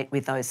to date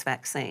with those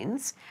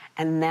vaccines,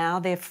 and now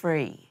they're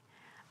free.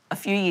 A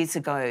few years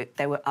ago,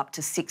 they were up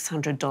to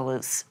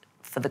 $600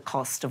 for the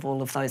cost of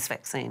all of those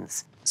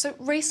vaccines. So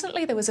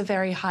recently there was a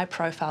very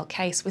high-profile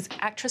case with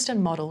actress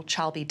and model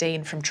Charlie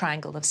Dean from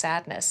Triangle of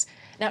Sadness.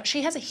 Now,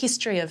 she has a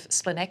history of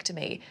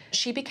splenectomy.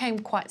 She became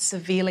quite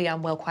severely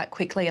unwell quite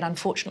quickly and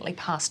unfortunately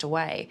passed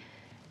away.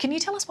 Can you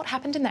tell us what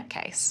happened in that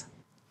case?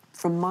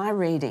 From my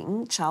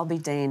reading, Charlie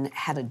Dean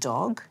had a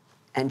dog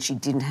and she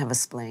didn't have a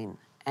spleen.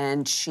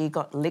 And she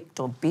got licked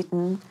or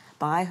bitten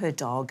by her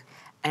dog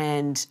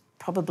and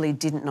probably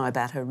didn't know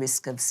about her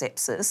risk of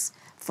sepsis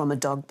from a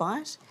dog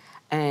bite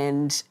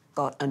and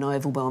got an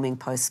overwhelming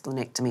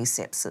post-splenectomy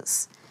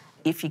sepsis.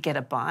 If you get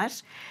a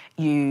bite,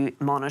 you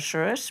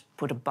monitor it,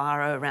 put a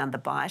biro around the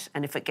bite,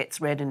 and if it gets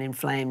red and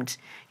inflamed,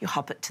 you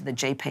hop it to the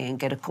GP and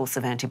get a course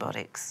of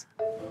antibiotics.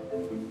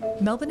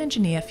 Melbourne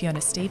engineer Fiona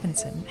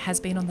Stevenson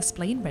has been on the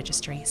Spleen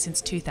Registry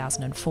since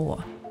 2004,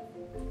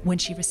 when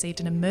she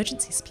received an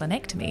emergency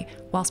splenectomy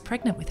whilst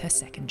pregnant with her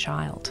second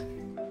child.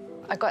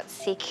 I got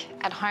sick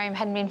at home,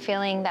 hadn't been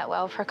feeling that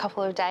well for a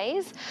couple of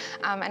days,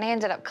 and I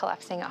ended up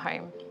collapsing at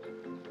home.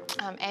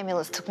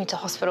 Ambulance took me to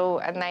hospital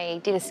and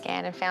they did a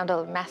scan and found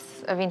a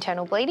mass of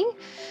internal bleeding,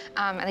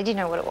 and they didn't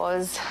know what it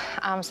was,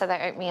 so they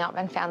opened me up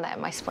and found that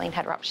my spleen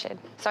had ruptured.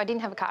 So I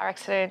didn't have a car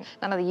accident,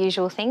 none of the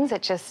usual things,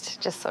 it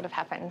just sort of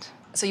happened.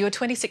 So you were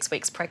 26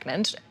 weeks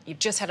pregnant, you've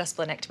just had a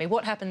splenectomy.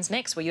 What happens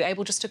next? Were you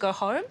able just to go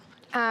home?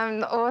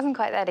 It wasn't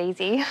quite that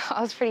easy.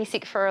 I was pretty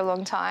sick for a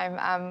long time.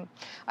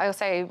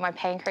 My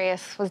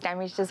pancreas was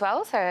damaged as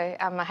well, so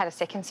I had a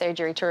second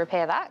surgery to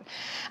repair that.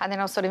 And then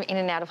I was sort of in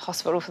and out of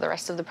hospital for the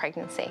rest of the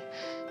pregnancy.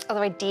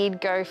 Although I did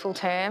go full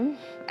term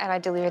and I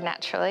delivered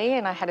naturally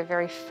and I had a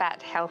very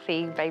fat,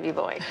 healthy baby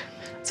boy.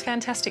 It's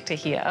fantastic to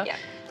hear. Yeah.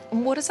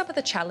 What are some of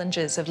the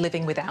challenges of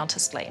living without a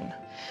spleen?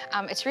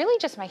 It's really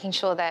just making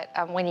sure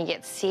that when you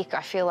get sick,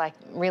 I feel like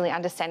really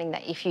understanding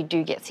that if you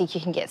do get sick, you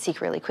can get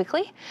sick really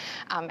quickly,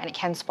 and it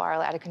can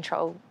spiral out of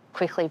control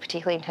quickly,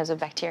 particularly in terms of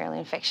bacterial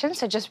infection.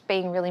 So just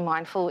being really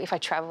mindful. If I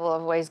travel,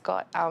 I've always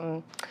got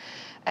an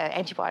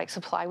antibiotic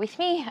supply with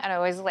me, and I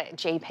always let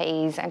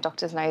GPs and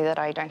doctors know that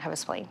I don't have a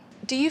spleen.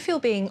 Do you feel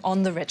being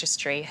on the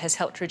registry has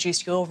helped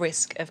reduce your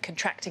risk of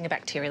contracting a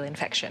bacterial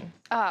infection?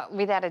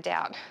 Without a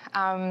doubt.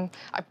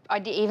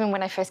 Even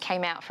when I first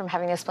came out from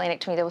having a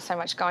splenectomy, there was so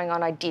much going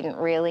on I didn't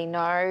really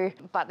know.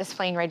 But the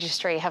Spleen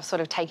Registry have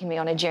sort of taken me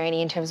on a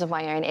journey in terms of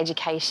my own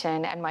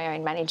education and my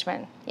own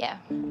management, yeah.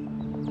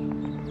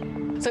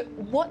 So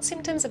what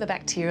symptoms of a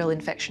bacterial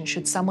infection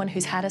should someone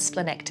who's had a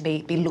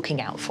splenectomy be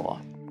looking out for?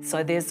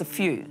 So there's a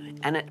few,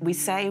 and we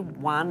say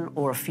one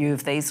or a few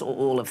of these or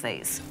all of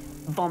these.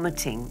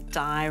 Vomiting,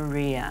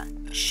 diarrhoea,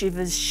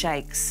 shivers,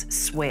 shakes,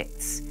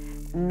 sweats,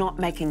 not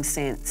making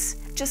sense,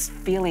 just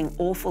feeling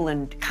awful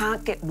and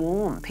can't get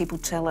warm. People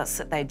tell us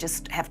that they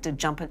just have to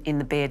jump in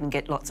the bed and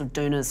get lots of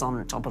doonas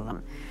on top of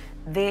them.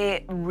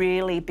 They're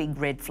really big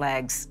red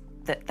flags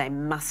that they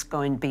must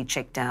go and be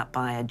checked out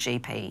by a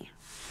GP.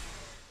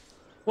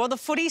 Well, the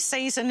footy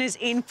season is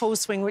in full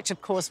swing, which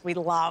of course we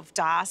love,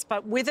 Darcy,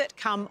 but with it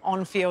come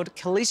on-field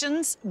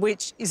collisions,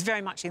 which is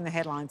very much in the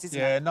headlines, isn't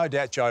it? Yeah, no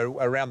doubt, Joe.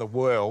 Around the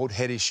world,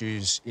 head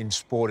issues in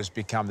sport has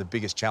become the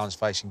biggest challenge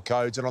facing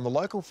codes. And on the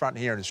local front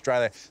here in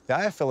Australia, the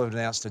AFL have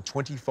announced a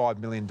 $25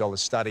 million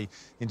study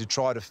into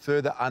try to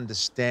further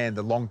understand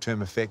the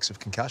long-term effects of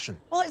concussion.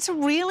 Well, it's a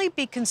really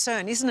big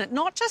concern, isn't it?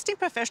 Not just in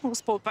professional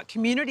sport, but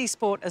community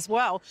sport as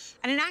well.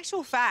 And in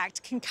actual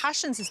fact,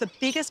 concussions is the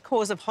biggest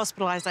cause of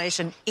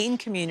hospitalisation in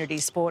community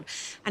sport.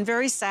 And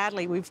very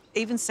sadly, we've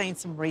even seen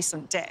some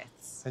recent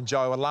deaths. And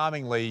Joe,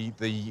 alarmingly,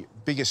 the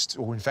biggest,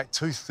 or in fact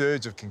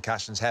 2/3 of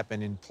concussions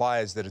happen in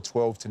players that are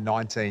 12 to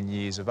 19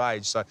 years of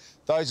age. So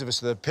those of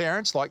us that are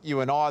parents, like you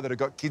and I, that have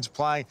got kids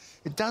playing,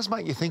 it does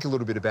make you think a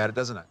little bit about it,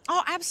 doesn't it?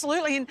 Oh,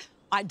 absolutely. And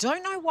I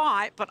don't know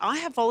why, but I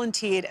have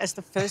volunteered as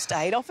the first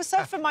aid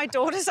officer for my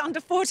daughter's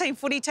under-14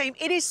 footy team.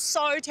 It is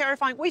so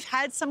terrifying. We've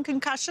had some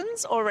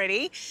concussions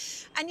already.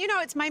 And, you know,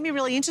 it's made me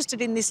really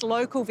interested in this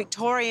local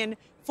Victorian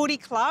footy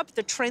club,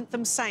 the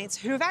Trentham Saints,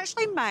 who have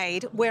actually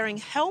made wearing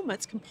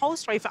helmets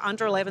compulsory for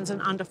under-11s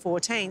and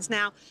under-14s.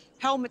 Now,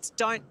 helmets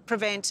don't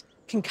prevent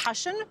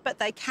concussion, but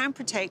they can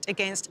protect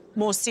against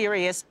more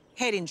serious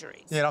head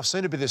injuries. Yeah, and I've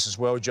seen a bit of this as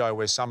well, Joe,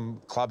 where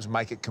some clubs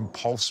make it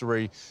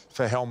compulsory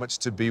for helmets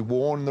to be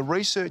worn. The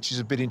research is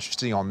a bit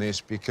interesting on this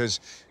because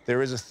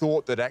there is a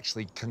thought that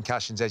actually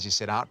concussions, as you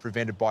said, aren't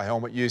prevented by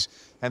helmet use.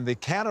 And the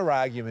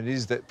counter-argument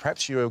is that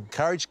perhaps you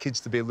encourage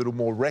kids to be a little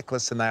more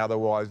reckless than they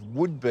otherwise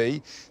would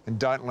be and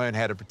don't learn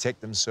how to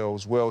protect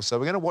themselves well. So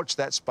we're going to watch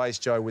that space,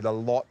 Joe, with a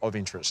lot of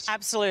interest.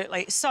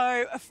 Absolutely.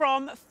 So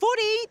from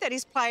footy that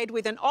is played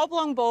with an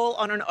oblong ball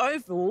on an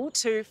oval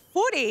to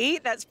footy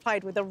that's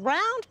played with a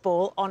round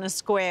ball on a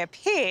square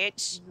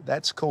pitch.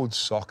 That's called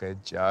soccer,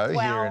 Joe,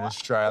 here in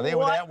Australia.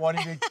 Without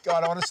wanting to, I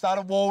don't want to start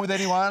a war with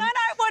anyone. No,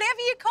 whatever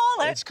you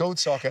call it. It's called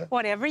soccer.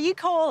 Whatever you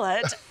call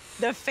it,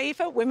 the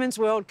FIFA Women's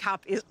World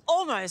Cup is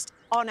almost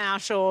on our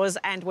shores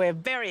and we're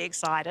very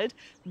excited.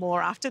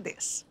 More after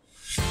this.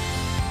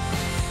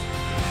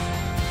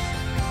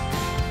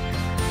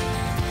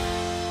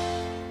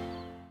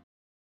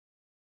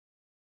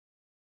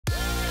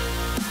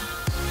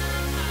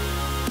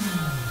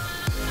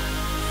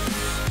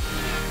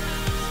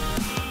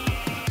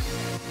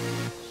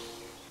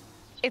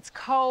 It's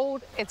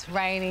cold, it's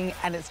raining,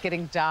 and it's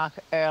getting dark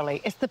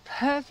early. It's the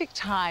perfect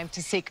time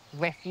to seek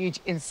refuge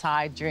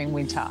inside during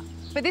winter.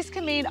 But this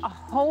can mean a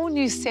whole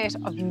new set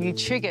of new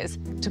triggers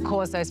to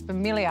cause those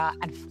familiar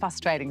and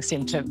frustrating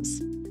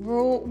symptoms.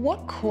 Ru,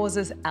 what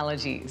causes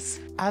allergies?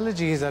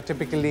 Allergies are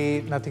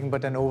typically nothing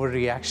but an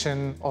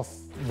overreaction of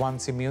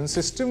one's immune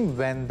system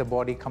when the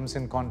body comes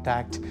in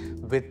contact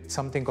with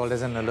something called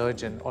as an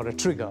allergen or a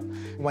trigger.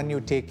 When you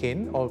take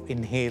in or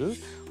inhale,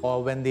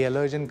 or when the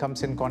allergen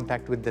comes in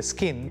contact with the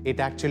skin,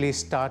 it actually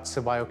starts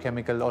a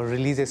biochemical or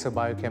releases a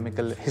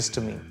biochemical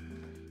histamine.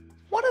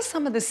 What are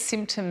some of the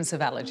symptoms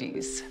of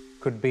allergies?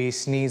 Could be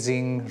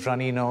sneezing,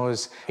 runny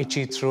nose,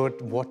 itchy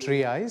throat,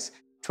 watery eyes.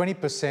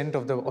 20%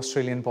 of the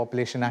Australian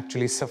population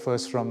actually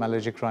suffers from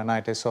allergic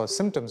rhinitis or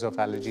symptoms of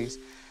allergies.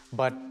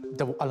 But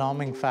the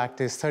alarming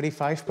fact is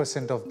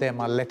 35% of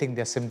them are letting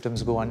their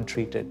symptoms go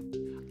untreated.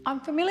 I'm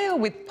familiar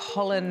with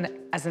pollen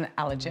as an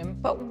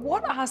allergen, but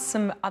what are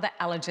some other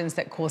allergens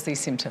that cause these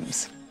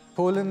symptoms?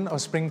 Pollen or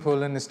spring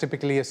pollen is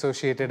typically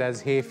associated as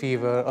hay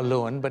fever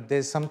alone, but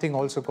there's something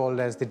also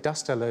called as the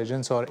dust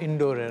allergens or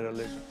indoor air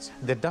allergens.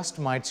 The dust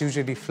mites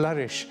usually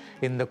flourish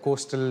in the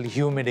coastal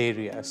humid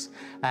areas,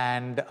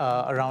 and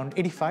around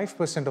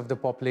 85% of the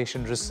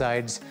population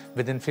resides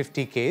within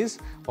 50 km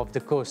of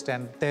the coast,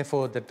 and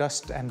therefore the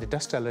dust and the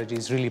dust allergy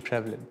is really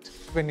prevalent.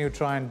 When you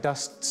try and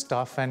dust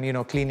stuff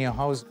and clean your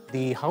house,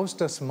 the house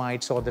dust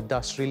mites or the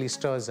dust really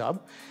stirs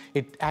up.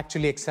 It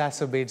actually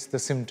exacerbates the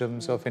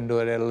symptoms of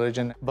indoor air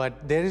allergen.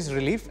 But there is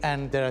relief,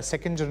 and there are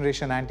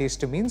second-generation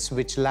antihistamines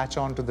which latch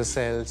onto the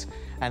cells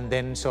and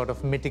then sort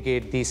of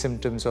mitigate the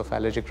symptoms of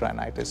allergic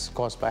rhinitis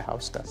caused by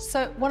house dust.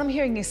 So what I'm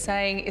hearing you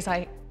saying is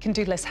I can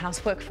do less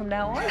housework from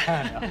now on?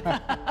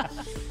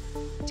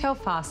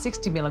 Telfast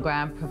 60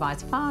 mg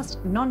provides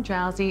fast,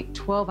 non-drowsy,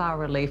 12-hour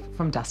relief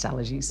from dust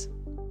allergies.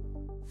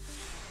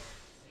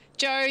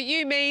 Joe,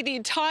 you, me, the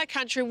entire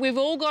country, we've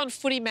all gone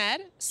footy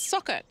mad,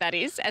 soccer that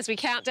is, as we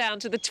count down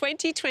to the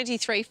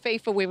 2023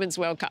 FIFA Women's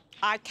World Cup.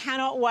 I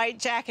cannot wait,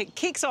 Jack. It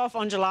kicks off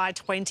on July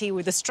 20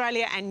 with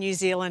Australia and New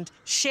Zealand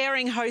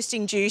sharing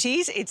hosting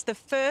duties. It's the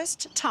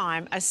first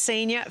time a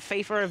senior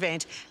FIFA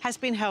event has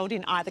been held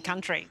in either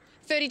country.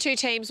 32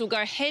 teams will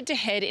go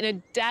head-to-head in a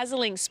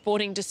dazzling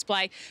sporting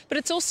display, but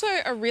it's also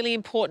a really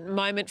important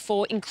moment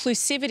for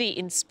inclusivity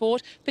in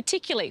sport,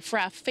 particularly for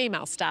our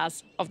female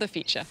stars of the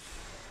future.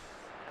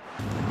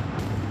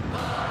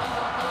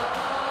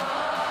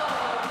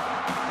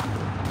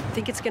 I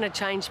think it's going to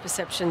change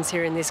perceptions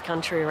here in this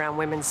country around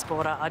women's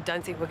sport. I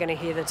don't think we're going to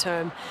hear the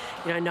term,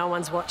 no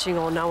one's watching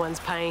or no one's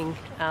paying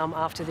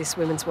after this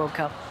Women's World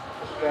Cup.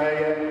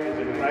 Australia is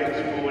a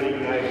great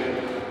sporting nation,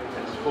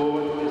 and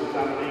sport is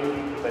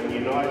something that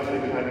unites the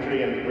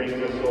country and brings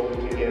us all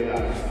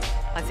together.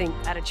 I think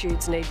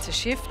attitudes need to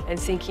shift, and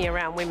thinking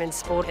around women's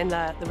sport and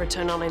the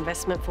return on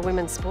investment for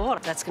women's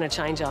sport, that's going to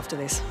change after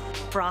this.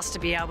 For us to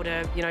be able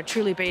to,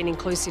 truly be an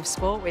inclusive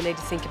sport, we need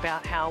to think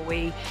about how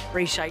we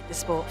reshape the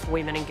sport for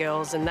women and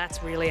girls, and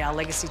that's really our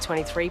Legacy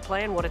 23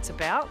 plan, what it's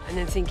about, and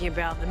then thinking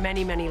about the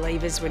many, many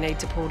levers we need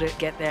to pull to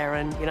get there,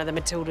 and, the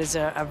Matildas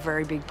are a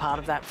very big part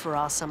of that for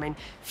us. I mean,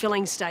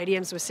 filling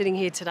stadiums, we're sitting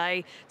here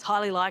today, it's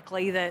highly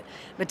likely that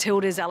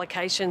Matildas'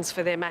 allocations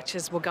for their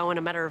matches will go in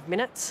a matter of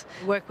minutes.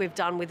 The work we've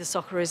done with the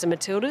Socceroos and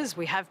Matildas,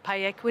 we have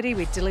pay equity,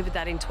 we delivered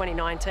that in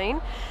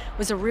 2019,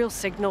 was a real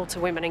signal to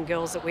women and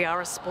girls that we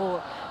are a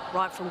sport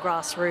right from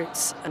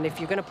grassroots, and if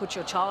you're going to put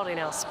your child in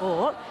our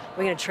sport,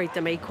 we're going to treat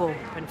them equal,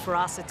 and for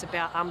us it's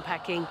about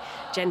unpacking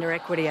gender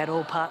equity at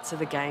all parts of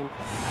the game.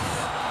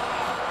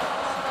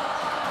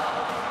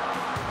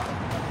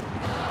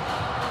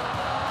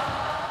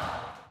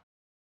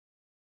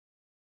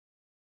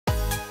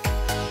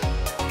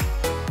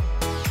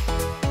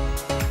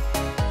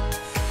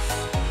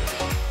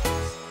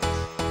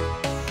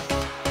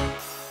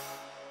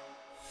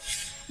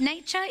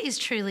 Nature is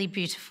truly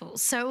beautiful,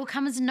 so it will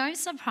come as no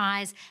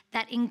surprise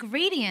that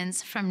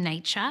ingredients from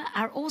nature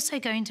are also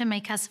going to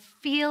make us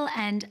feel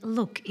and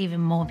look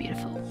even more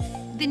beautiful.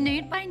 The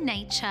Nude by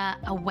Nature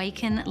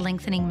Awaken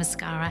Lengthening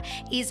Mascara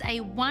is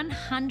a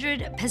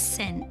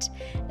 100%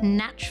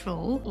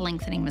 natural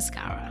lengthening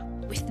mascara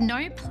with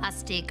no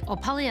plastic or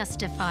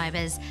polyester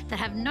fibres that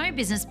have no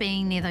business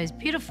being near those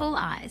beautiful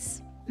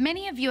eyes.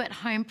 Many of you at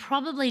home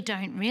probably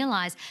don't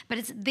realise, but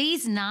it's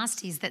these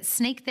nasties that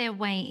sneak their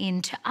way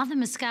into other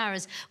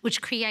mascaras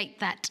which create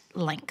that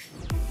length.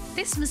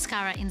 This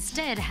mascara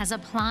instead has a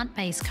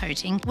plant-based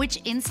coating which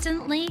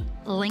instantly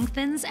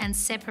lengthens and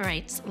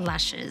separates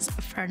lashes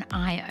for an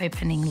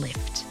eye-opening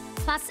lift.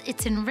 Plus,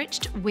 it's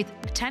enriched with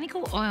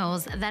botanical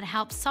oils that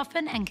help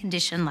soften and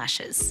condition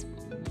lashes.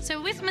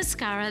 So with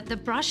mascara, the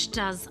brush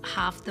does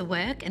half the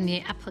work and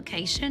the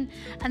application,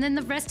 and then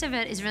the rest of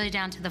it is really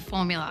down to the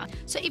formula.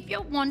 So if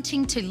you're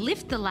wanting to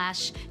lift the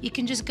lash, you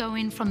can just go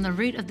in from the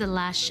root of the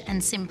lash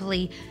and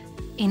simply,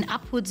 in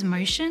upwards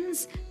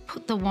motions,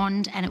 put the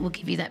wand and it will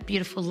give you that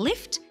beautiful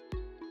lift.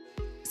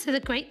 So the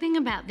great thing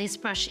about this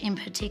brush in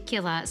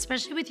particular,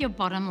 especially with your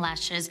bottom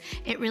lashes,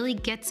 it really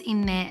gets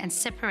in there and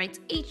separates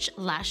each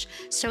lash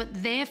so it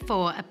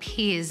therefore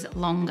appears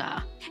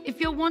longer. If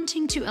you're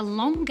wanting to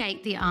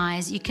elongate the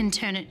eyes, you can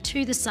turn it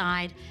to the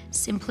side,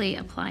 simply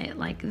apply it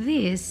like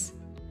this,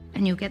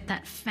 and you'll get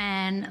that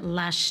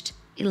fan-lashed,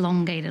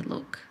 elongated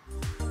look.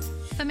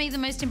 For me, the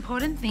most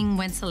important thing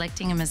when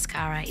selecting a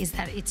mascara is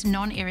that it's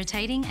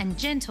non-irritating and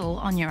gentle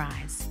on your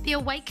eyes. The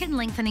Awaken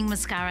Lengthening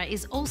Mascara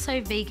is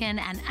also vegan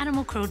and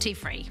animal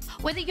cruelty-free.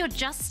 Whether you're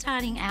just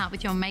starting out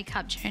with your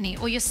makeup journey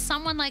or you're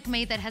someone like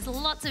me that has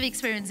lots of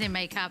experience in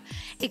makeup,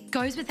 it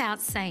goes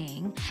without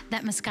saying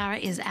that mascara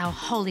is our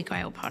holy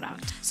grail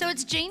product. So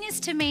it's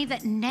genius to me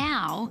that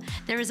now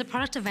there is a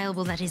product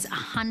available that is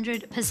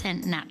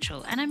 100%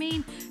 natural. And I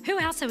mean, who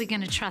else are we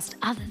going to trust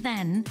other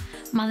than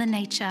Mother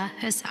Nature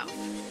herself?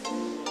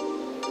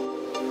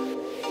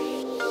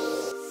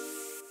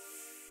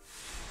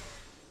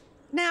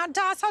 Now,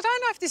 Darcy, I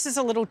don't know if this is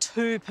a little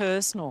too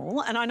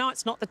personal, and I know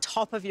it's not the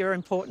top of your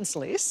importance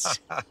list.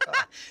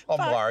 I'm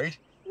worried.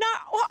 No,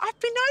 well, I've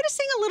been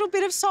noticing a little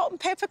bit of salt and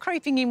pepper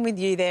creeping in with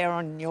you there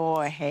on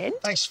your head.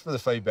 Thanks for the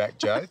feedback,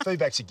 Joe.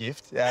 Feedback's a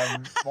gift.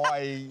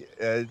 My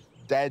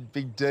dad,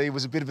 Big D,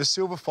 was a bit of a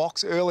silver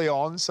fox early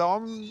on, so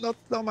I'm not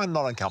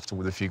uncomfortable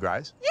with a few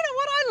greys. You know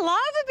what? I love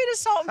a bit of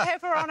salt and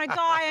pepper on a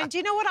guy, and do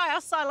you know what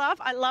else I love?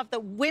 I love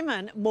that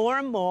women more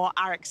and more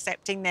are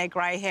accepting their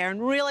grey hair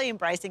and really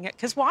embracing it,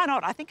 because why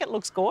not? I think it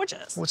looks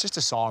gorgeous. Well, it's just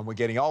a sign we're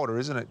getting older,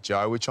 isn't it,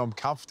 Joe, which I'm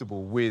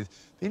comfortable with.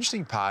 The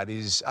interesting part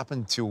is, up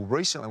until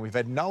recently, we've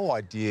had no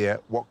idea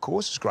what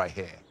causes grey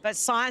hair. But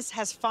science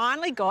has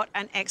finally got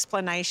an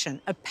explanation.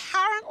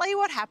 Apparently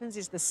what happens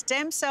is the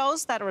stem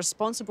cells that are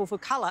responsible for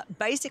colour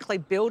basically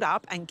build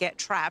up and get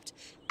trapped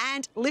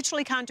and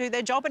literally can't do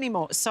their job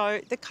anymore.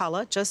 So the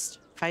colour just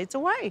fades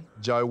away.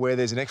 Joe, where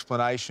there's an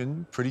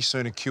explanation, pretty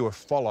soon a cure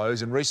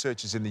follows, and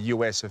researchers in the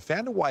US have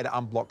found a way to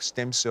unblock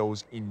stem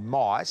cells in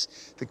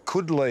mice that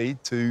could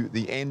lead to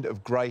the end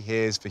of grey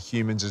hairs for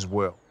humans as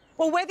well.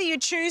 Well, whether you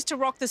choose to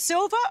rock the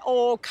silver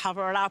or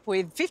cover it up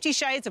with 50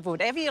 shades of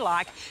whatever you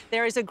like,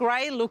 there is a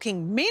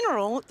grey-looking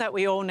mineral that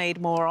we all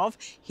need more of.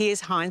 Here's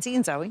Hines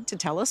and Zoe to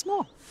tell us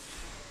more.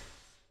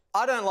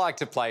 I don't like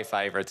to play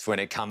favourites when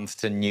it comes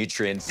to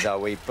nutrients,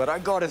 Zoe, but I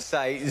gotta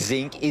say,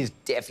 zinc is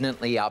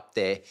definitely up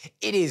there.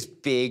 It is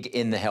big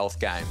in the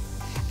health game.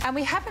 And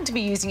we happen to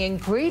be using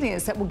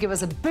ingredients that will give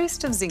us a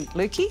boost of zinc,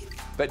 Lukey.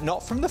 But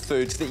not from the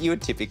foods that you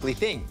would typically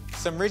think.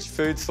 Some rich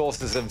food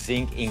sources of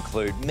zinc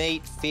include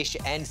meat, fish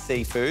and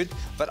seafood,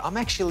 but I'm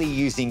actually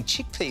using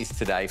chickpeas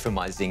today for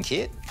my zinc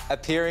hit,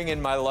 appearing in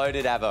my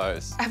loaded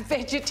avos. A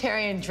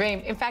vegetarian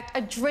dream. In fact,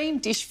 a dream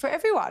dish for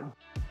everyone.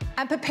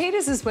 And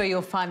pepitas is where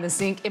you'll find the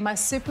zinc in my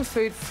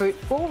superfood fruit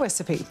ball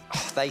recipe.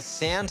 Oh, they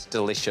sound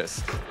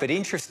delicious, but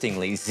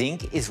interestingly,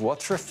 zinc is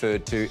what's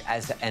referred to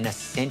as an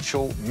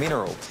essential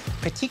mineral,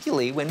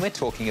 particularly when we're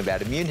talking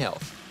about immune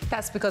health.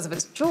 That's because of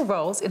its dual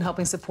roles in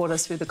helping support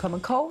us through the common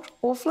cold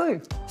or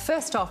flu.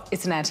 First off,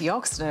 it's an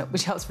antioxidant,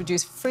 which helps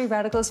reduce free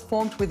radicals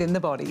formed within the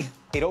body.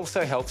 It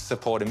also helps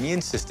support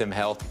immune system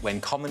health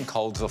when common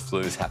colds or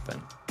flus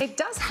happen. It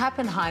does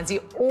happen,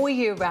 Heinzie, all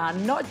year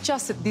round, not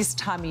just at this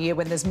time of year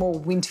when there's more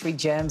wintry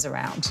germs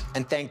around.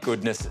 And thank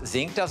goodness,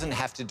 zinc doesn't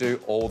have to do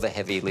all the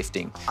heavy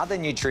lifting. Other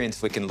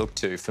nutrients we can look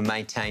to for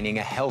maintaining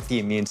a healthy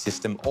immune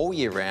system all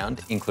year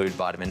round include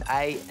vitamin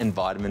A and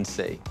vitamin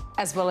C.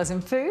 As well as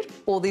in food,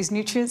 all these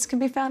nutrients can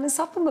be found in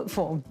supplement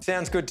form.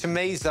 Sounds good to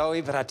me,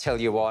 Zoe, but I tell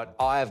you what,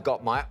 I have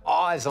got my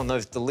eyes on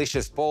those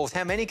delicious balls.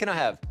 How many can I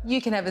have?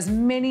 You can have as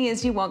many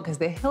as you want because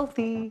they're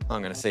healthy.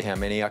 I'm going to see how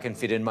many I can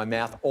fit in my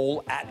mouth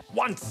all at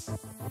once.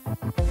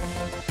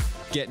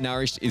 Get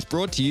Nourished is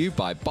brought to you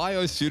by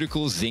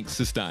Bioceuticals Zinc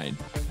Sustain,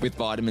 with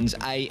vitamins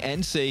A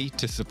and C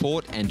to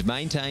support and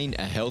maintain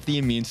a healthy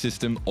immune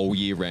system all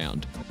year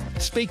round.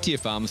 Speak to your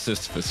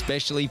pharmacist for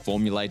specially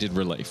formulated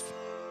relief.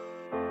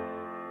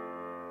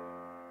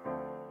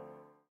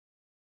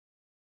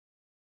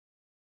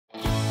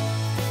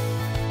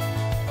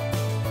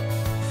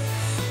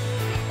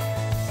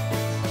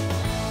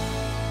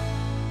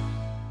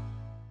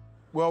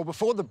 Well,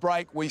 before the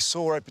break, we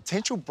saw a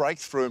potential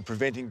breakthrough in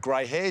preventing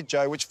grey hair,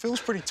 Jo, which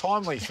feels pretty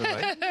timely for me.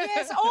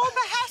 Yes, or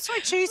perhaps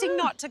we're choosing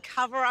not to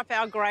cover up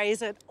our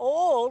greys at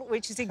all,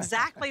 which is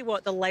exactly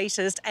what the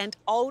latest and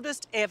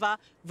oldest ever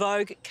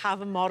Vogue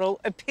cover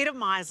model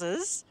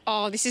epitomises.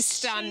 Oh, this is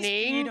stunning.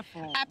 She's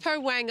beautiful. Apo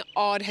Wang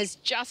Odd has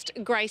just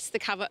graced the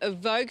cover of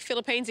Vogue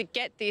Philippines. And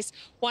get this,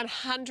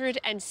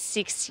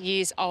 106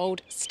 years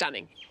old.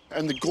 Stunning.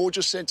 And the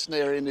gorgeous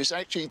centenarian is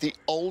actually the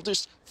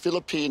oldest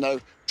Filipino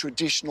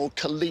traditional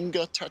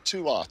Kalinga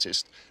tattoo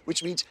artist,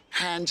 which means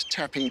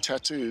hand-tapping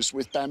tattoos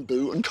with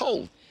bamboo and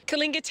coal.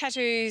 Kalinga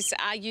tattoos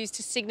are used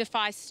to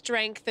signify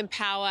strength and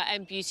power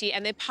and beauty,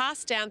 and they're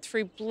passed down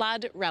through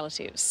blood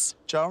relatives.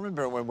 Jo, I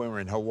remember when we were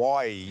in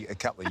Hawaii a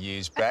couple of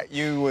years back,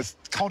 you were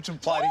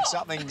contemplating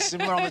something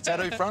similar on the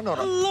tattoo front, or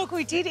not? Look,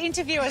 we did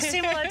interview a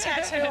similar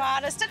tattoo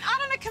artist, and I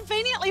don't know,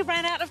 conveniently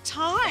ran out of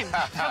time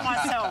for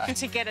myself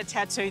to get a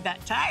tattoo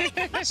that day.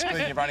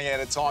 Speaking of running out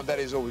of time, that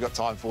is all we've got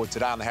time for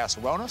today on the House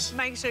of Wellness.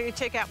 Make sure you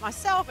check out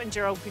myself and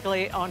Gerald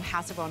Quigley on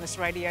House of Wellness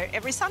Radio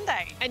every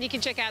Sunday. And you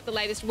can check out the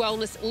latest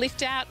Wellness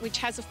Lift Out, which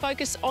has a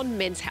focus on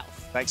men's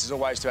health. Thanks as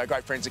always to our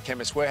great friends at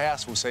Chemist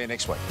Warehouse. We'll see you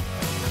next week.